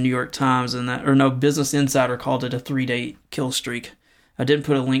believe it was the New York Times Business Insider called it a 3-day kill streak. I didn't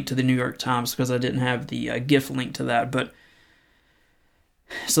put a link to the New York Times because I didn't have the GIF link to that. But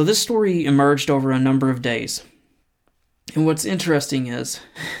so this story emerged over a number of days. And what's interesting is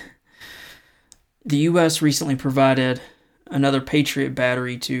the U.S. recently provided another Patriot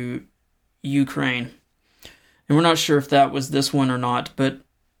battery to Ukraine. And we're not sure if that was this one or not, but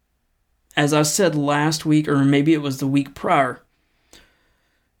as I said last week, or maybe it was the week prior,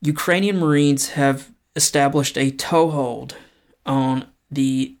 Ukrainian Marines have established a toehold on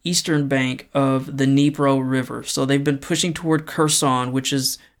the eastern bank of the Dnipro River. So they've been pushing toward Kherson, which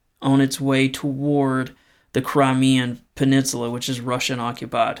is on its way toward the Crimean Peninsula, which is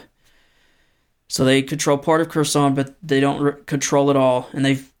Russian-occupied. So they control part of Kherson, but they don't control it all. And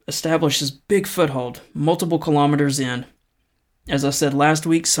they've established this big foothold, multiple kilometers in. As I said last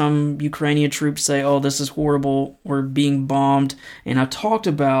week, some Ukrainian troops say, oh, this is horrible, we're being bombed. And I talked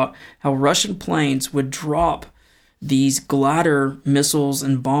about how Russian planes would drop these glider missiles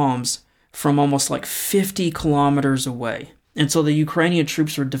and bombs from almost like 50 kilometers away. And so the Ukrainian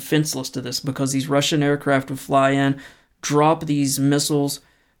troops were defenseless to this because these Russian aircraft would fly in, drop these missiles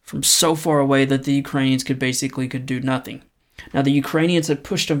from so far away that the Ukrainians could do nothing. Now, the Ukrainians had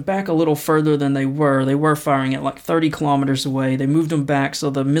pushed them back a little further than they were. They were firing at like 30 kilometers away. They moved them back so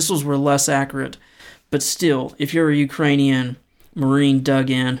the missiles were less accurate. But still, if you're a Ukrainian Marine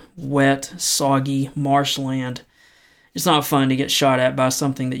dug in, wet, soggy, marshland, it's not fun to get shot at by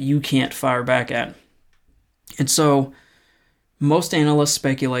something that you can't fire back at. And so, most analysts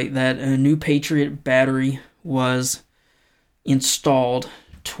speculate that a new Patriot battery was installed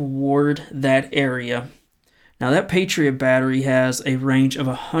toward that area. Now, that Patriot battery has a range of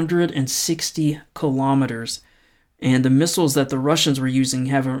 160 kilometers, and the missiles that the Russians were using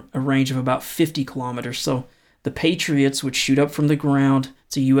have a range of about 50 kilometers. So the Patriots would shoot up from the ground.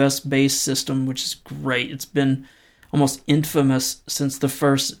 It's a U.S.-based system, which is great. It's been almost infamous since the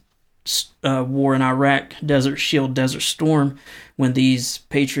first war in Iraq, Desert Shield, Desert Storm, when these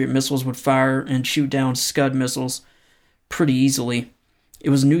Patriot missiles would fire and shoot down Scud missiles pretty easily. It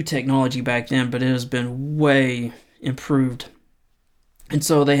was new technology back then, but it has been way improved. And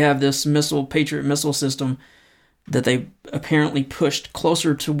so they have this Patriot missile system that they apparently pushed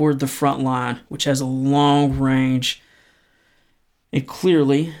closer toward the front line, which has a long range. And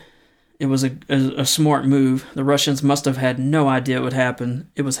clearly, it was a smart move. The Russians must have had no idea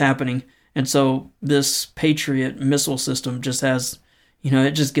it was happening. And so this Patriot missile system just has,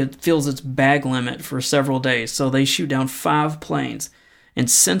 it just fills its bag limit for several days. So they shoot down 5 planes. And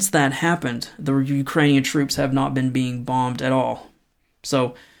since that happened, the Ukrainian troops have not been being bombed at all.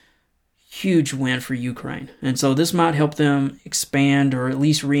 So, huge win for Ukraine. And so this might help them expand or at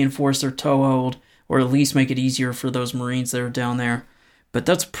least reinforce their toehold or at least make it easier for those Marines that are down there. But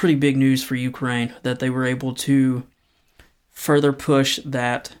that's pretty big news for Ukraine that they were able to further push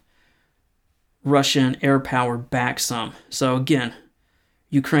that Russian air power back some. So again,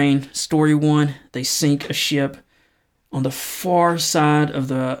 Ukraine, story 1, they sink a ship on the far side of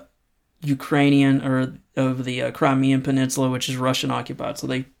the Ukrainian or of the Crimean Peninsula, which is Russian occupied. So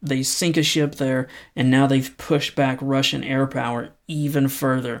they sink a ship there, and now they've pushed back Russian air power even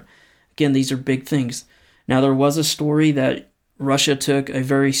further. Again, these are big things. Now, there was a story that Russia took a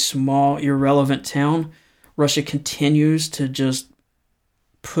very small, irrelevant town. Russia continues to just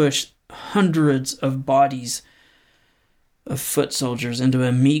push hundreds of bodies of foot soldiers into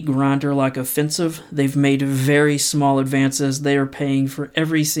a meat grinder-like offensive. They've made very small advances. They are paying for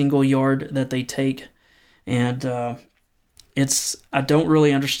every single yard that they take. And I don't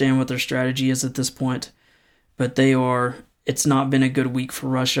really understand what their strategy is at this point. But it's not been a good week for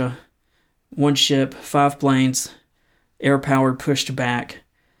Russia. 1 ship, 5 planes, air-powered pushed back.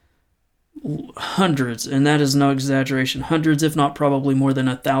 Hundreds, and that is no exaggeration, hundreds, if not probably more than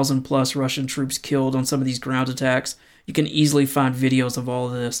 1,000 plus Russian troops killed on some of these ground attacks. You can easily find videos of all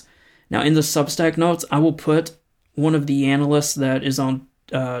of this. Now, in the Substack notes, I will put one of the analysts that is on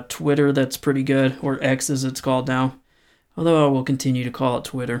Twitter that's pretty good, or X as it's called now, although I will continue to call it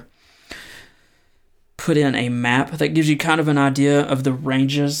Twitter. Put in a map that gives you kind of an idea of the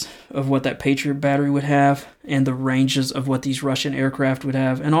ranges of what that Patriot battery would have and the ranges of what these Russian aircraft would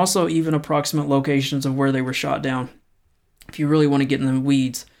have, and also even approximate locations of where they were shot down. If you really want to get in the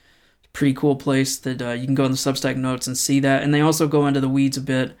weeds, it's a pretty cool place that you can go in the Substack notes and see that. And they also go into the weeds a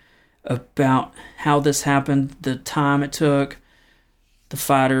bit about how this happened, the time it took, the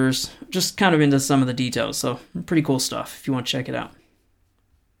fighters, just kind of into some of the details. So pretty cool stuff if you want to check it out.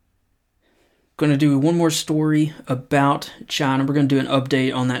 Going to do one more story about China. We're going to do an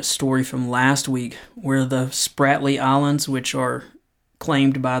update on that story from last week where the Spratly Islands, which are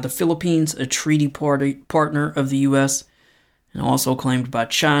claimed by the Philippines, a treaty partner of the U.S., and also claimed by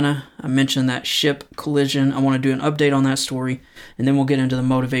China. I mentioned that ship collision. I want to do an update on that story, and then we'll get into the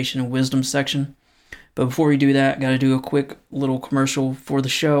motivation and wisdom section. But before we do that, got to do a quick little commercial for the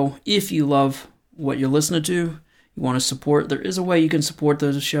show. If you love what you're listening to, you want to support, there is a way you can support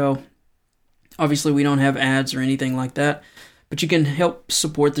the show. Obviously, we don't have ads or anything like that, but you can help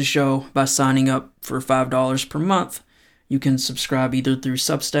support the show by signing up for $5 per month. You can subscribe either through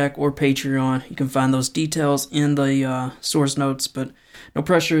Substack or Patreon. You can find those details in the source notes, but no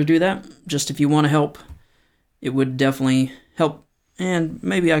pressure to do that. Just if you want to help, it would definitely help, and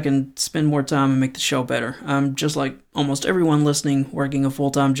maybe I can spend more time and make the show better. I'm just like almost everyone listening, working a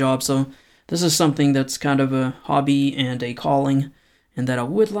full-time job, so this is something that's kind of a hobby and a calling, and that I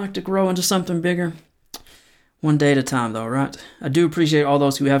would like to grow into something bigger. One day at a time, though, right? I do appreciate all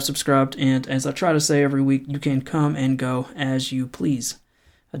those who have subscribed, and as I try to say every week, you can come and go as you please.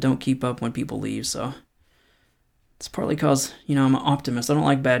 I don't keep up when people leave, so it's partly because, I'm an optimist. I don't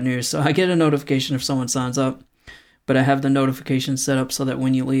like bad news, so I get a notification if someone signs up, but I have the notification set up so that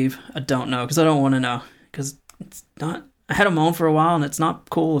when you leave, I don't know, because I don't want to know, because it's not, I had them on for a while, and it's not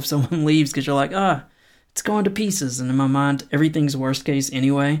cool if someone leaves, because you're like, it's going to pieces, and in my mind, everything's worst case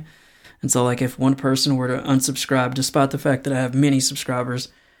anyway. And so, if one person were to unsubscribe, despite the fact that I have many subscribers,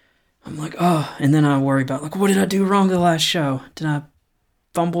 I'm like, and then I worry about, what did I do wrong the last show? Did I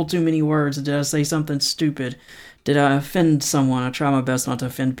fumble too many words? Did I say something stupid? Did I offend someone? I try my best not to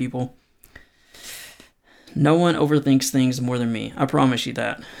offend people. No one overthinks things more than me. I promise you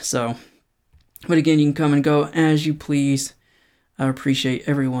that. So, but again, you can come and go as you please. I appreciate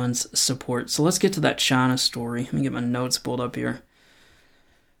everyone's support. So let's get to that China story. Let me get my notes pulled up here.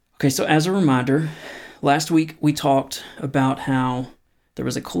 Okay, so as a reminder, last week we talked about how there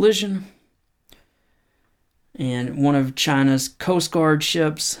was a collision and one of China's Coast Guard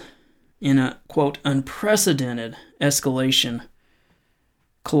ships, in a, quote, unprecedented escalation,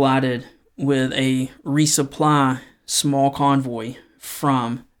 collided with a resupply small convoy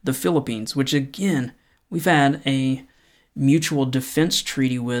from the Philippines, which again, we've had a mutual defense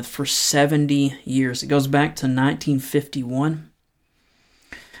treaty with for 70 years. It goes back to 1951.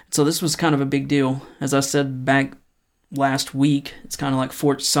 So this was kind of a big deal. As I said back last week. It's kind of like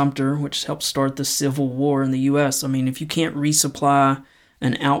Fort Sumter, which helped start the Civil War in the U.S. I mean, if you can't resupply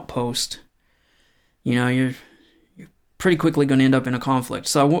an outpost, you're pretty quickly going to end up in a conflict.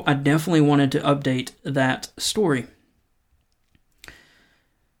 So I definitely wanted to update that story.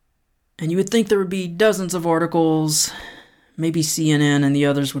 And you would think there would be dozens of articles, maybe CNN and the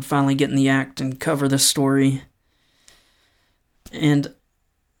others would finally get in the act and cover this story. And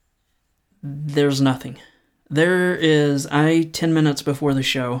there's nothing. 10 minutes before the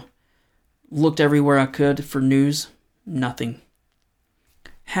show, looked everywhere I could for news, nothing.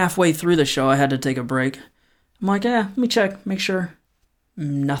 Halfway through the show, I had to take a break. I'm like, let me check, make sure.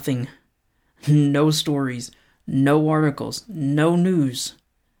 Nothing. No stories, no articles, no news.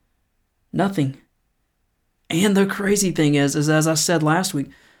 Nothing. And the crazy thing is as I said last week,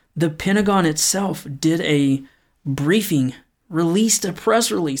 the Pentagon itself did a briefing, released a press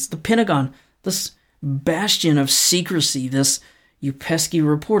release. The Pentagon, this bastion of secrecy, this, you pesky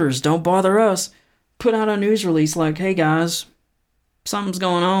reporters, don't bother us, put out a news release like, hey guys, something's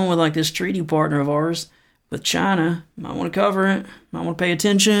going on with like this treaty partner of ours with China. Might want to cover it, might want to pay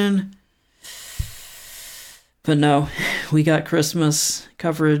attention. But no, we got Christmas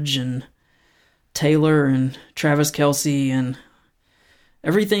coverage and Taylor and Travis Kelce and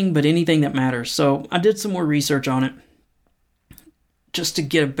everything but anything that matters. So I did some more research on it just to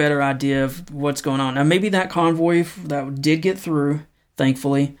get a better idea of what's going on. Now maybe that convoy that did get through,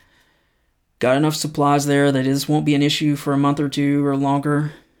 thankfully, got enough supplies there that this won't be an issue for a month or two or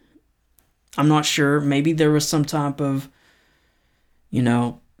longer. I'm not sure. Maybe there was some type of,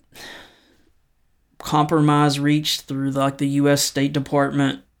 compromise reached through like the U.S. State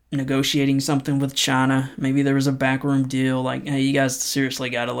Department negotiating something with China. Maybe there was a backroom deal like, hey, you guys seriously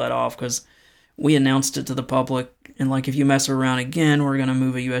got to let off because we announced it to the public. And like, if you mess around again, we're going to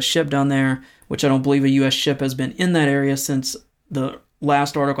move a U.S. ship down there, which I don't believe a U.S. ship has been in that area since the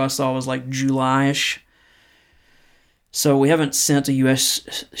last article I saw was like July-ish. So we haven't sent a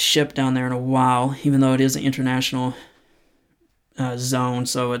U.S. ship down there in a while, even though it is an international zone.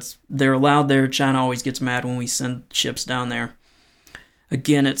 So they're allowed there. China always gets mad when we send ships down there.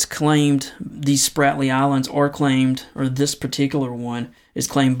 Again, it's claimed, these Spratly Islands are claimed, or this particular one is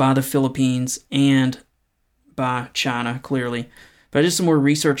claimed by the Philippines and by China, clearly. But I did some more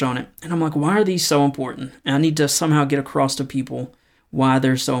research on it, and I'm like, why are these so important? And I need to somehow get across to people why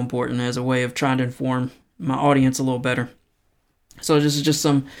they're so important as a way of trying to inform my audience a little better. So this is just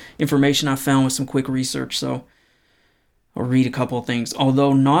some information I found with some quick research, so I'll read a couple of things.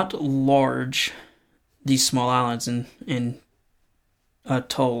 Although not large, these small islands and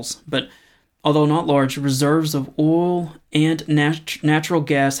atolls, but although not large, reserves of oil and natural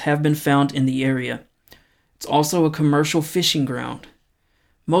gas have been found in the area. It's also a commercial fishing ground.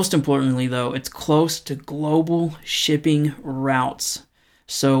 Most importantly, though, it's close to global shipping routes,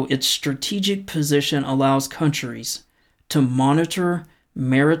 so its strategic position allows countries to monitor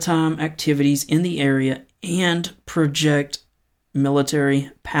maritime activities in the area and project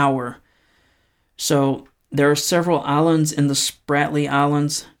military power. So there are several islands in the Spratly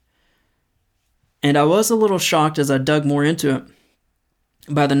Islands, and I was a little shocked as I dug more into it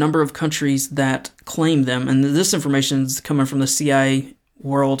by the number of countries that claim them. And this information is coming from the CIA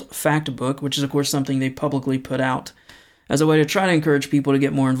World Factbook, which is, of course, something they publicly put out as a way to try to encourage people to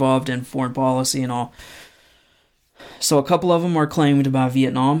get more involved in foreign policy and all. So a couple of them are claimed by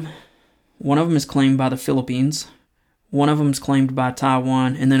Vietnam. One of them is claimed by the Philippines. One of them is claimed by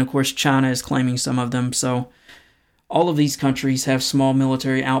Taiwan. And then, of course, China is claiming some of them. So all of these countries have small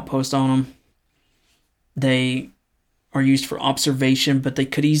military outposts on them. They are used for observation, but they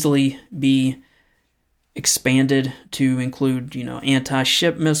could easily be expanded to include,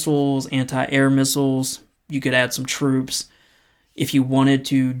 anti-ship missiles, anti-air missiles. You could add some troops. If you wanted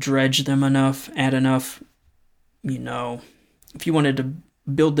to dredge them enough, add enough, if you wanted to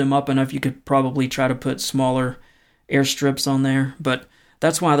build them up enough, you could probably try to put smaller airstrips on there. But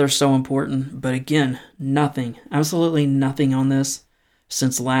that's why they're so important. But again, nothing, absolutely nothing on this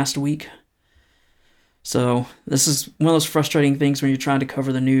since last week. So this is one of those frustrating things when you're trying to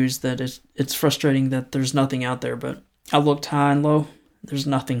cover the news, that it's frustrating that there's nothing out there. But I looked high and low. There's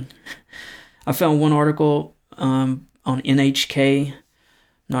nothing. I found one article on NHK,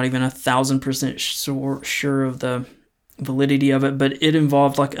 not even 1,000% sure of the validity of it, but it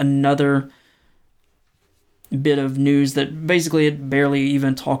involved like another bit of news that basically it barely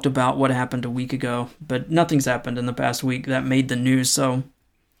even talked about what happened a week ago. But nothing's happened in the past week that made the news, so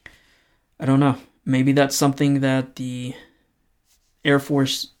I don't know. Maybe that's something that the Air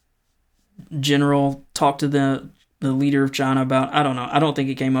Force general talked to the leader of China about. I don't know. I don't think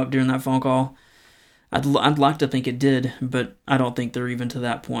it came up during that phone call. I'd like to think it did, but I don't think they're even to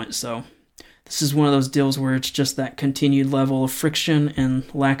that point. So this is one of those deals where it's just that continued level of friction and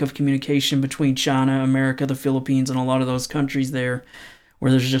lack of communication between China, America, the Philippines, and a lot of those countries there, where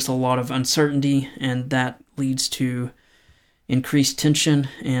there's just a lot of uncertainty, and that leads to increased tension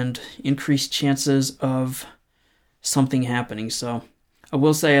and increased chances of something happening. So I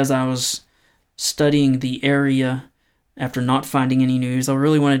will say, as I was studying the area after not finding any news, I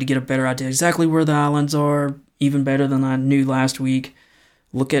really wanted to get a better idea exactly where the islands are, even better than I knew last week.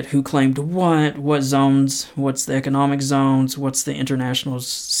 Look at who claimed what zones, what's the economic zones, what's the international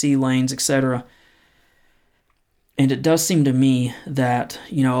sea lanes, etc. And it does seem to me that,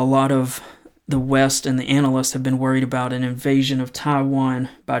 a lot of the West and the analysts have been worried about an invasion of Taiwan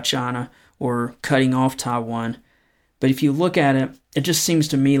by China or cutting off Taiwan. But if you look at it, it just seems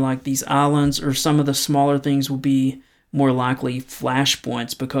to me like these islands or some of the smaller things will be more likely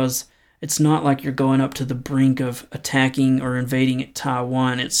flashpoints, because it's not like you're going up to the brink of attacking or invading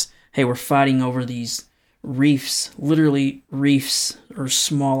Taiwan. It's, hey, we're fighting over these reefs, literally reefs or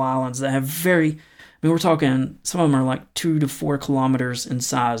small islands that have we're talking, some of them are like 2 to 4 kilometers in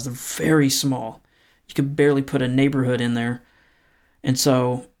size. They're very small. You could barely put a neighborhood in there. And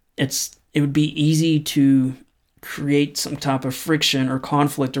so it would be easy to create some type of friction or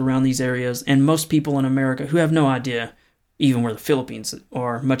conflict around these areas. And most people in America who have no idea even where the Philippines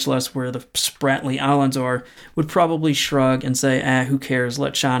are, much less where the Spratly Islands are, would probably shrug and say, who cares,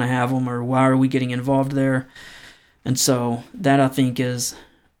 let China have them, or why are we getting involved there? And so that, I think, is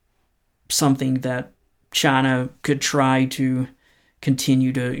something that China could try to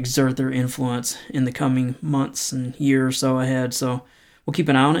continue to exert their influence in the coming months and year or so ahead. So we'll keep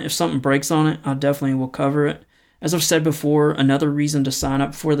an eye on it. If something breaks on it, I definitely will cover it. As I've said before, another reason to sign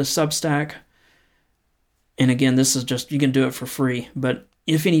up for the Substack, and again, this is just, you can do it for free, but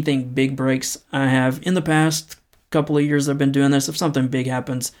if anything big breaks, I have in the past couple of years I've been doing this, if something big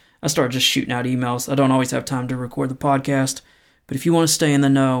happens, I start just shooting out emails. I don't always have time to record the podcast, but if you want to stay in the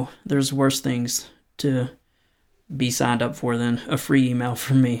know, there's worse things to be signed up for than a free email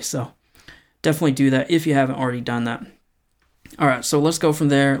from me. So definitely do that if you haven't already done that. All right, so let's go from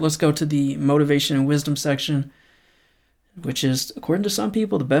there. Let's go to the motivation and wisdom section, which is, according to some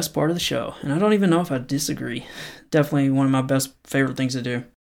people, the best part of the show. And I don't even know if I disagree. Definitely one of my favorite things to do.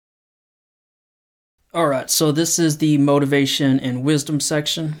 All right, so this is the motivation and wisdom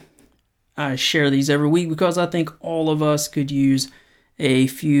section. I share these every week because I think all of us could use a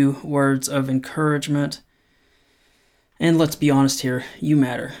few words of encouragement. And let's be honest here, you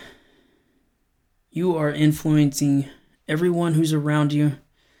matter. You are influencing everyone who's around you,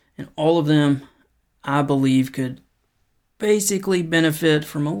 and all of them, I believe, could basically benefit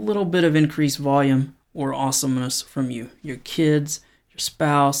from a little bit of increased volume or awesomeness from you. Your kids, your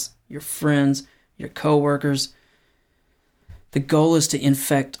spouse, your friends, your coworkers. The goal is to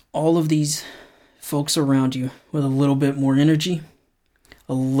infect all of these folks around you with a little bit more energy,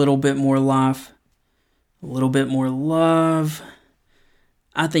 a little bit more life, a little bit more love.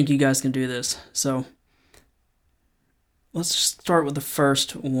 I think you guys can do this. So let's start with the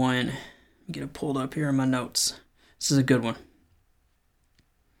first one. Get it pulled up here in my notes. This is a good one.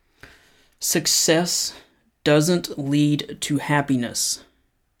 Success doesn't lead to happiness.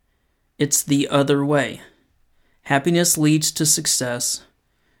 It's the other way. Happiness leads to success.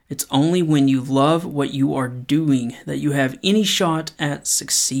 It's only when you love what you are doing that you have any shot at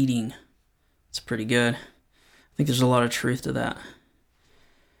succeeding. It's pretty good. I think there's a lot of truth to that.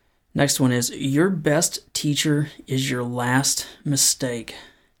 Next one is, your best teacher is your last mistake.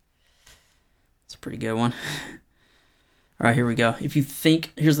 It's a pretty good one. All right, here we go.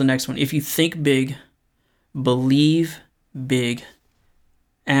 Here's the next one. If you think big, believe big,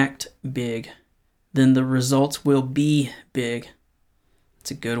 act big, then the results will be big.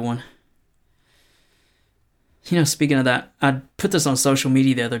 That's a good one. Speaking of that, I put this on social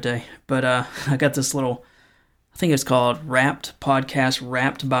media the other day, but I got this little, I think it's called Wrapped Podcast,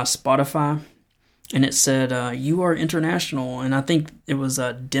 Wrapped by Spotify. And it said, you are international. And I think it was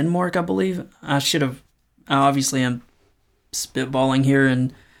Denmark, I believe. I obviously am spitballing here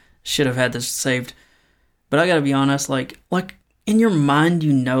and should have had this saved. But I gotta be honest, like in your mind,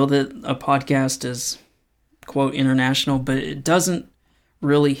 you know that a podcast is, quote, international, but it doesn't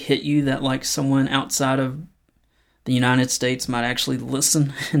really hit you that like someone outside of the United States might actually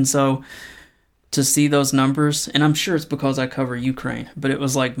listen. And so to see those numbers, and I'm sure it's because I cover Ukraine, but it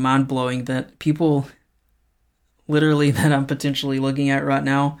was like mind-blowing that people literally that I'm potentially looking at right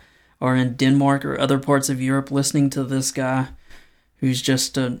now are in Denmark or other parts of Europe listening to this guy who's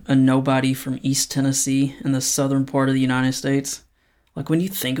just a nobody from East Tennessee in the southern part of the United States. Like, when you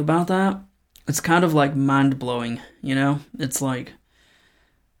think about that, it's kind of like mind-blowing, you know? It's like,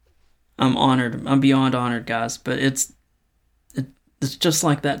 I'm honored. I'm beyond honored, guys. But it's just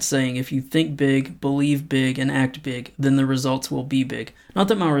like that saying, if you think big, believe big, and act big, then the results will be big. Not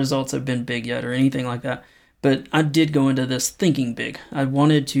that my results have been big yet or anything like that, but I did go into this thinking big. I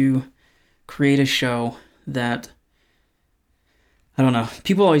wanted to create a show that, I don't know,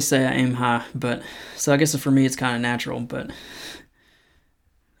 people always say I aim high, but, so I guess for me it's kind of natural, but,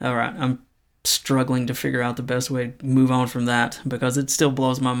 alright, I'm struggling to figure out the best way to move on from that, because it still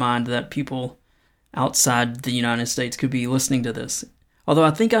blows my mind that people outside the United States could be listening to this. Although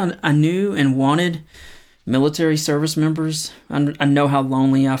I think I knew and wanted military service members. I know how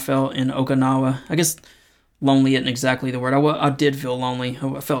lonely I felt in Okinawa. I guess lonely isn't exactly the word. I did feel lonely.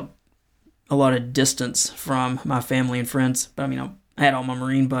 I felt a lot of distance from my family and friends. But I mean, I had all my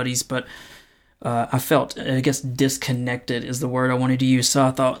Marine buddies, but I felt, I guess, disconnected is the word I wanted to use. So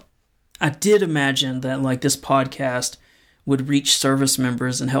I thought, I did imagine that like this podcast would reach service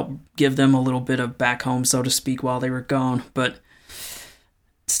members and help give them a little bit of back home, so to speak, while they were gone. But it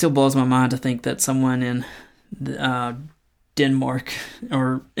still blows my mind to think that someone in Denmark,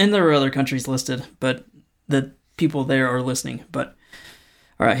 and there are other countries listed, but the people there are listening. But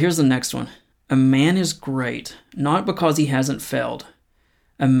all right, here's the next one. A man is great, not because he hasn't failed.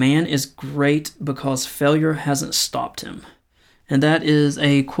 A man is great because failure hasn't stopped him. And that is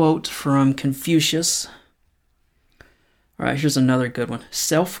a quote from Confucius. All right, here's another good one.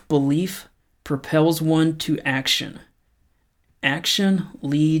 Self-belief propels one to action. Action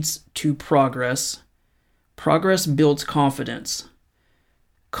leads to progress. Progress builds confidence.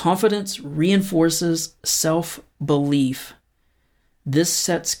 Confidence reinforces self-belief. This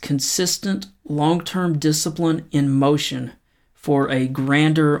sets consistent, long-term discipline in motion for a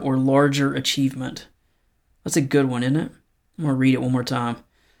grander or larger achievement. That's a good one, isn't it? I'm going to read it one more time.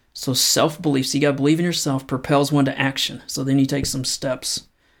 So self-belief, so you got to believe in yourself, propels one to action. So then you take some steps.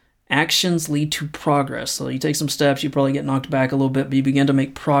 Actions lead to progress. So you take some steps, you probably get knocked back a little bit, but you begin to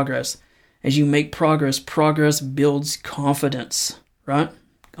make progress. As you make progress, progress builds confidence, right?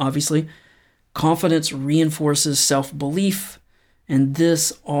 Obviously, confidence reinforces self-belief, and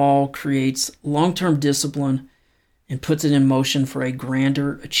this all creates long-term discipline and puts it in motion for a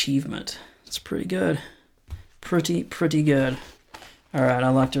grander achievement. It's pretty good. Pretty good. All right, I'd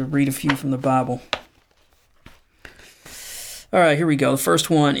like to read a few from the Bible. All right, here we go. The first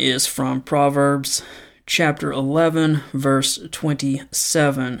one is from Proverbs chapter 11, verse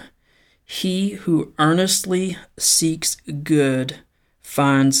 27. He who earnestly seeks good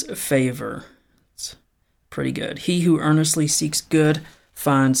finds favor. It's pretty good. He who earnestly seeks good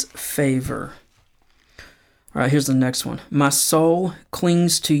finds favor. All right, here's the next one. My soul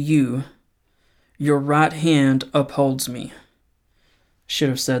clings to you. Your right hand upholds me. Should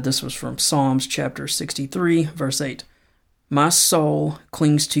have said this was from Psalms chapter 63, verse 8. My soul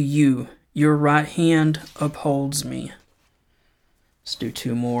clings to you. Your right hand upholds me. Let's do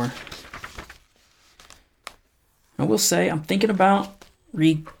two more. I will say I'm thinking about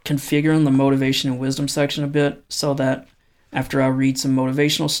reconfiguring the motivation and wisdom section a bit so that after I read some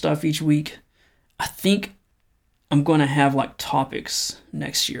motivational stuff each week, I think I'm going to have like topics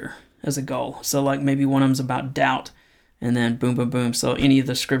next year as a goal. So like maybe one of them's about doubt, and then boom, boom, boom. So any of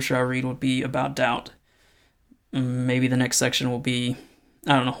the scripture I read will be about doubt. Maybe the next section will be,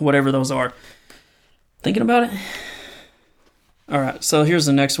 I don't know, whatever those are. Thinking about it? All right, so here's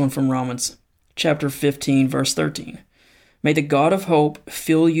the next one from Romans chapter 15, verse 13. May the God of hope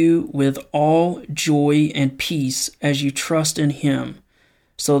fill you with all joy and peace as you trust in him,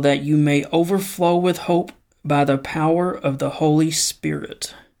 so that you may overflow with hope by the power of the Holy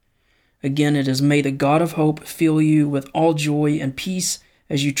Spirit. Again, it is may the God of hope fill you with all joy and peace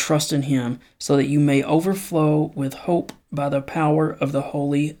as you trust in him, so that you may overflow with hope by the power of the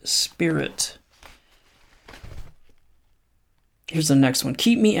Holy Spirit. Here's the next one.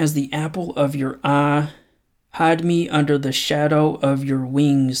 Keep me as the apple of your eye. Hide me under the shadow of your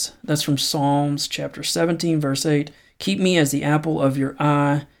wings. That's from Psalms chapter 17, verse 8. Keep me as the apple of your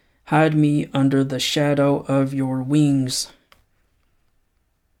eye. Hide me under the shadow of your wings.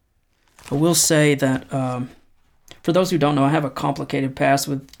 I will say that for those who don't know, I have a complicated past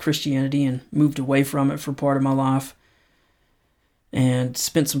with Christianity and moved away from it for part of my life. And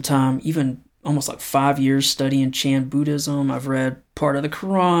spent some time, even almost like 5 years, studying Chan Buddhism. I've read part of the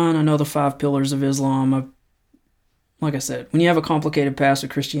Quran. I know the 5 pillars of Islam. Like I said, when you have a complicated past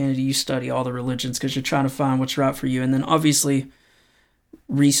with Christianity, you study all the religions because you're trying to find what's right for you. And then obviously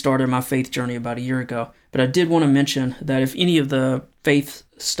restarted my faith journey about a year ago. But I did want to mention that if any of the faith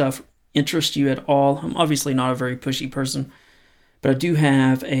stuff interests you at all, I'm obviously not a very pushy person, but I do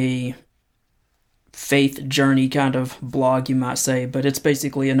have a faith journey kind of blog, you might say, but it's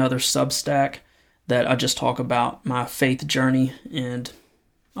basically another Substack that I just talk about my faith journey. And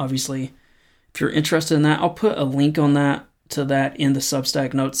obviously, if you're interested in that, I'll put a link on that to that in the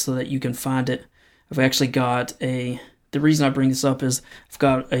Substack notes so that you can find it. I've actually got the reason I bring this up is I've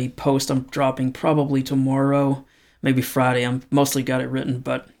got a post I'm dropping probably tomorrow, maybe Friday. I'm mostly got it written,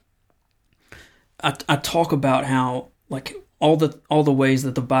 but I talk about how, like, all the ways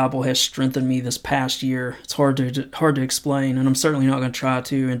that the Bible has strengthened me this past year. It's hard to explain, and I'm certainly not going to try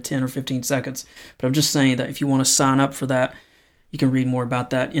to in 10 or 15 seconds. But I'm just saying that if you want to sign up for that, you can read more about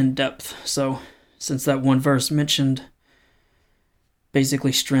that in depth. So since that one verse mentioned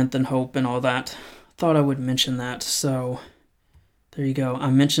basically strength and hope and all that, I thought I would mention that. So there you go. I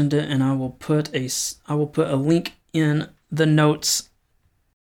mentioned it, and I will put a link in the notes.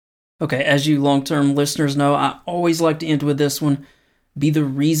 Okay, as you long-term listeners know, I always like to end with this one. Be the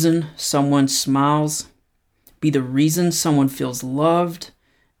reason someone smiles. Be the reason someone feels loved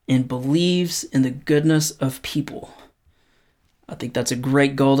and believes in the goodness of people. I think that's a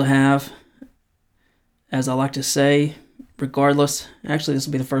great goal to have. As I like to say, regardless, actually this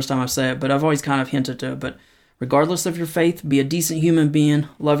will be the first time I say it, but I've always kind of hinted to it, but regardless of your faith, be a decent human being,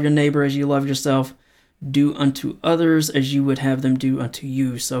 love your neighbor as you love yourself, do unto others as you would have them do unto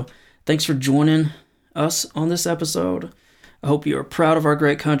you. So thanks for joining us on this episode. I hope you are proud of our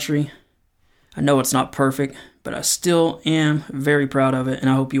great country. I know it's not perfect, but I still am very proud of it, and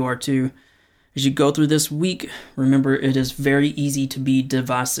I hope you are too. As you go through this week, remember it is very easy to be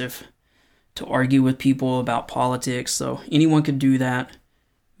divisive, to argue with people about politics, so anyone could do that.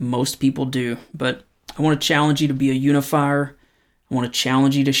 Most people do, but I want to challenge you to be a unifier. I want to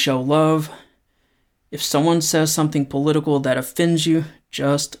challenge you to show love. If someone says something political that offends you,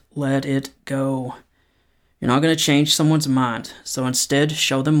 just let it go. You're not going to change someone's mind, so instead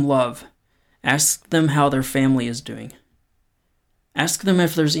show them love. Ask them how their family is doing. Ask them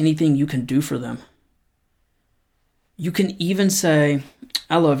if there's anything you can do for them. You can even say,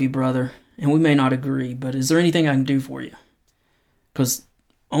 I love you, brother, and we may not agree, but is there anything I can do for you? Because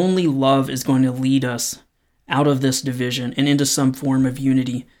only love is going to lead us out of this division and into some form of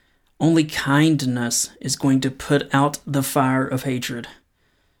unity. Only kindness is going to put out the fire of hatred.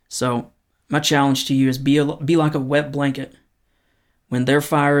 So my challenge to you is be like a wet blanket. When their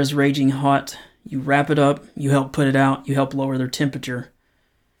fire is raging hot, you wrap it up, you help put it out, you help lower their temperature.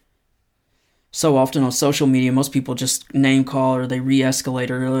 So often on social media, most people just name call or they re-escalate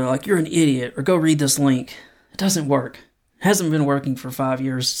or they're like, you're an idiot, or go read this link. It doesn't work. It hasn't been working for 5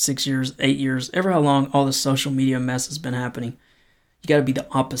 years, 6 years, 8 years, ever how long all this social media mess has been happening. You got to be the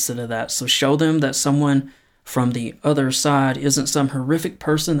opposite of that. So show them that someone from the other side isn't some horrific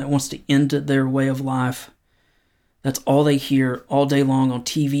person that wants to end their way of life. That's all they hear all day long on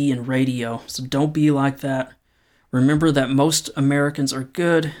TV and radio. So don't be like that. Remember that most Americans are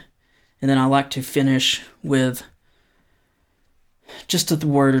good. And then I like to finish with just a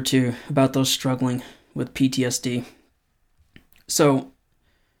word or two about those struggling with PTSD. So,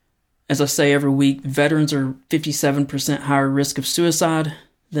 as I say every week, veterans are 57% higher risk of suicide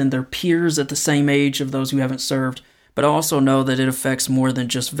than their peers at the same age of those who haven't served. But I also know that it affects more than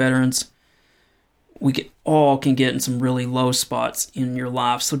just veterans. We all can get in some really low spots in your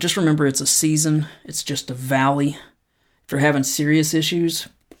life. So just remember it's a season. It's just a valley. If you're having serious issues,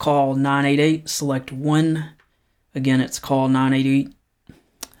 call 988, select 1. Again, it's call 988.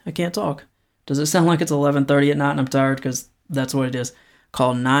 I can't talk. Does it sound like it's 11:30 at night and I'm tired? Because that's what it is.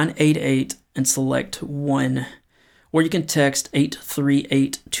 Call 988 and select 1. Or you can text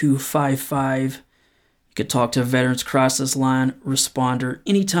 838-255. You could talk to a Veterans Crisis Line responder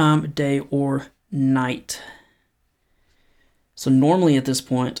anytime, day or night. So normally at this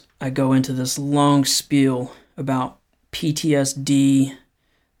point, I go into this long spiel about PTSD,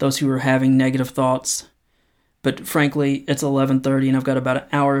 those who are having negative thoughts. But frankly, it's 11:30 and I've got about an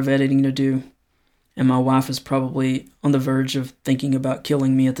hour of editing to do. And my wife is probably on the verge of thinking about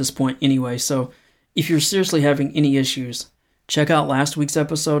killing me at this point anyway. So if you're seriously having any issues, check out last week's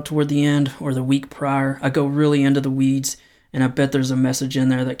episode toward the end or the week prior. I go really into the weeds, and I bet there's a message in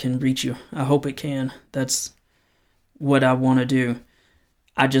there that can reach you. I hope it can. That's what I want to do.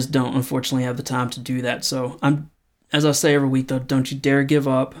 I just don't, unfortunately, have the time to do that. So as I say every week, though, don't you dare give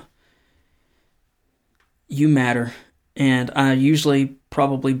up. You matter. And I usually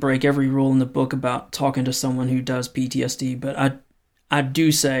probably break every rule in the book about talking to someone who does PTSD, but I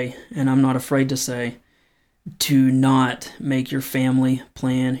do say, and I'm not afraid to say, do not make your family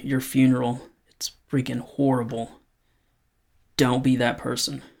plan your funeral. It's freaking horrible. Don't be that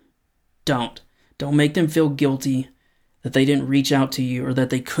person. Don't make them feel guilty. that they didn't reach out to you or that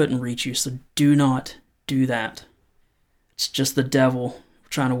they couldn't reach you. So do not do that. It's just the devil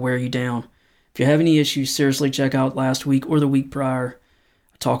trying to wear you down. If you have any issues, seriously check out last week or the week prior.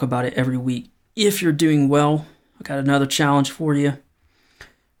 I talk about it every week. If you're doing well, I got another challenge for you.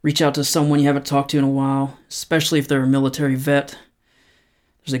 Reach out to someone you haven't talked to in a while, especially if they're a military vet.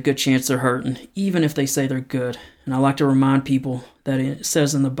 There's a good chance they're hurting, even if they say they're good. And I like to remind people that it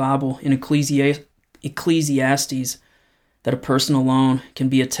says in the Bible, in Ecclesiastes, that a person alone can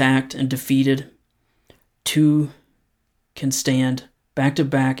be attacked and defeated. Two can stand back to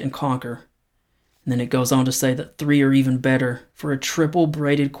back and conquer. And then it goes on to say that three are even better, for a triple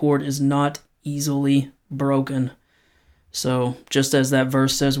braided cord is not easily broken. So, just as that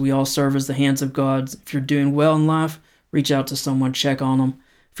verse says, we all serve as the hands of God. If you're doing well in life, reach out to someone, check on them.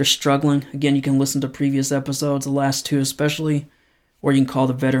 If you're struggling, again, you can listen to previous episodes, the last two especially, or you can call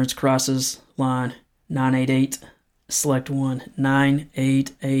the Veterans Crisis line, 988-SELECT-1,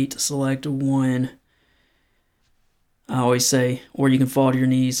 988-SELECT-1. I always say, or you can fall to your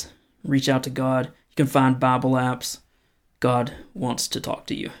knees, reach out to God. You can find Bible apps. God wants to talk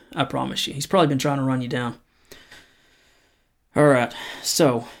to you. I promise you. He's probably been trying to run you down. All right,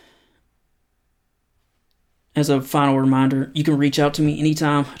 so as a final reminder, you can reach out to me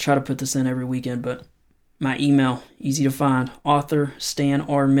anytime. I try to put this in every weekend, but my email, easy to find,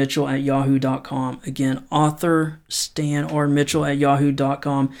 authorstanrmitchell@yahoo.com. Again,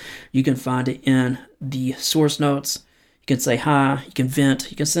 authorstanrmitchell@yahoo.com. You can find it in the source notes. You can say hi, you can vent,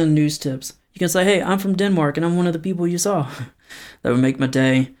 you can send news tips. You can say, hey, I'm from Denmark and I'm one of the people you saw. That would make my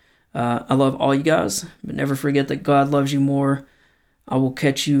day. I love all you guys, but never forget that God loves you more. I will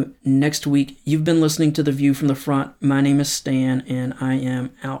catch you next week. You've been listening to The View from the Front. My name is Stan, and I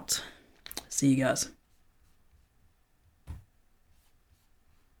am out. See you guys.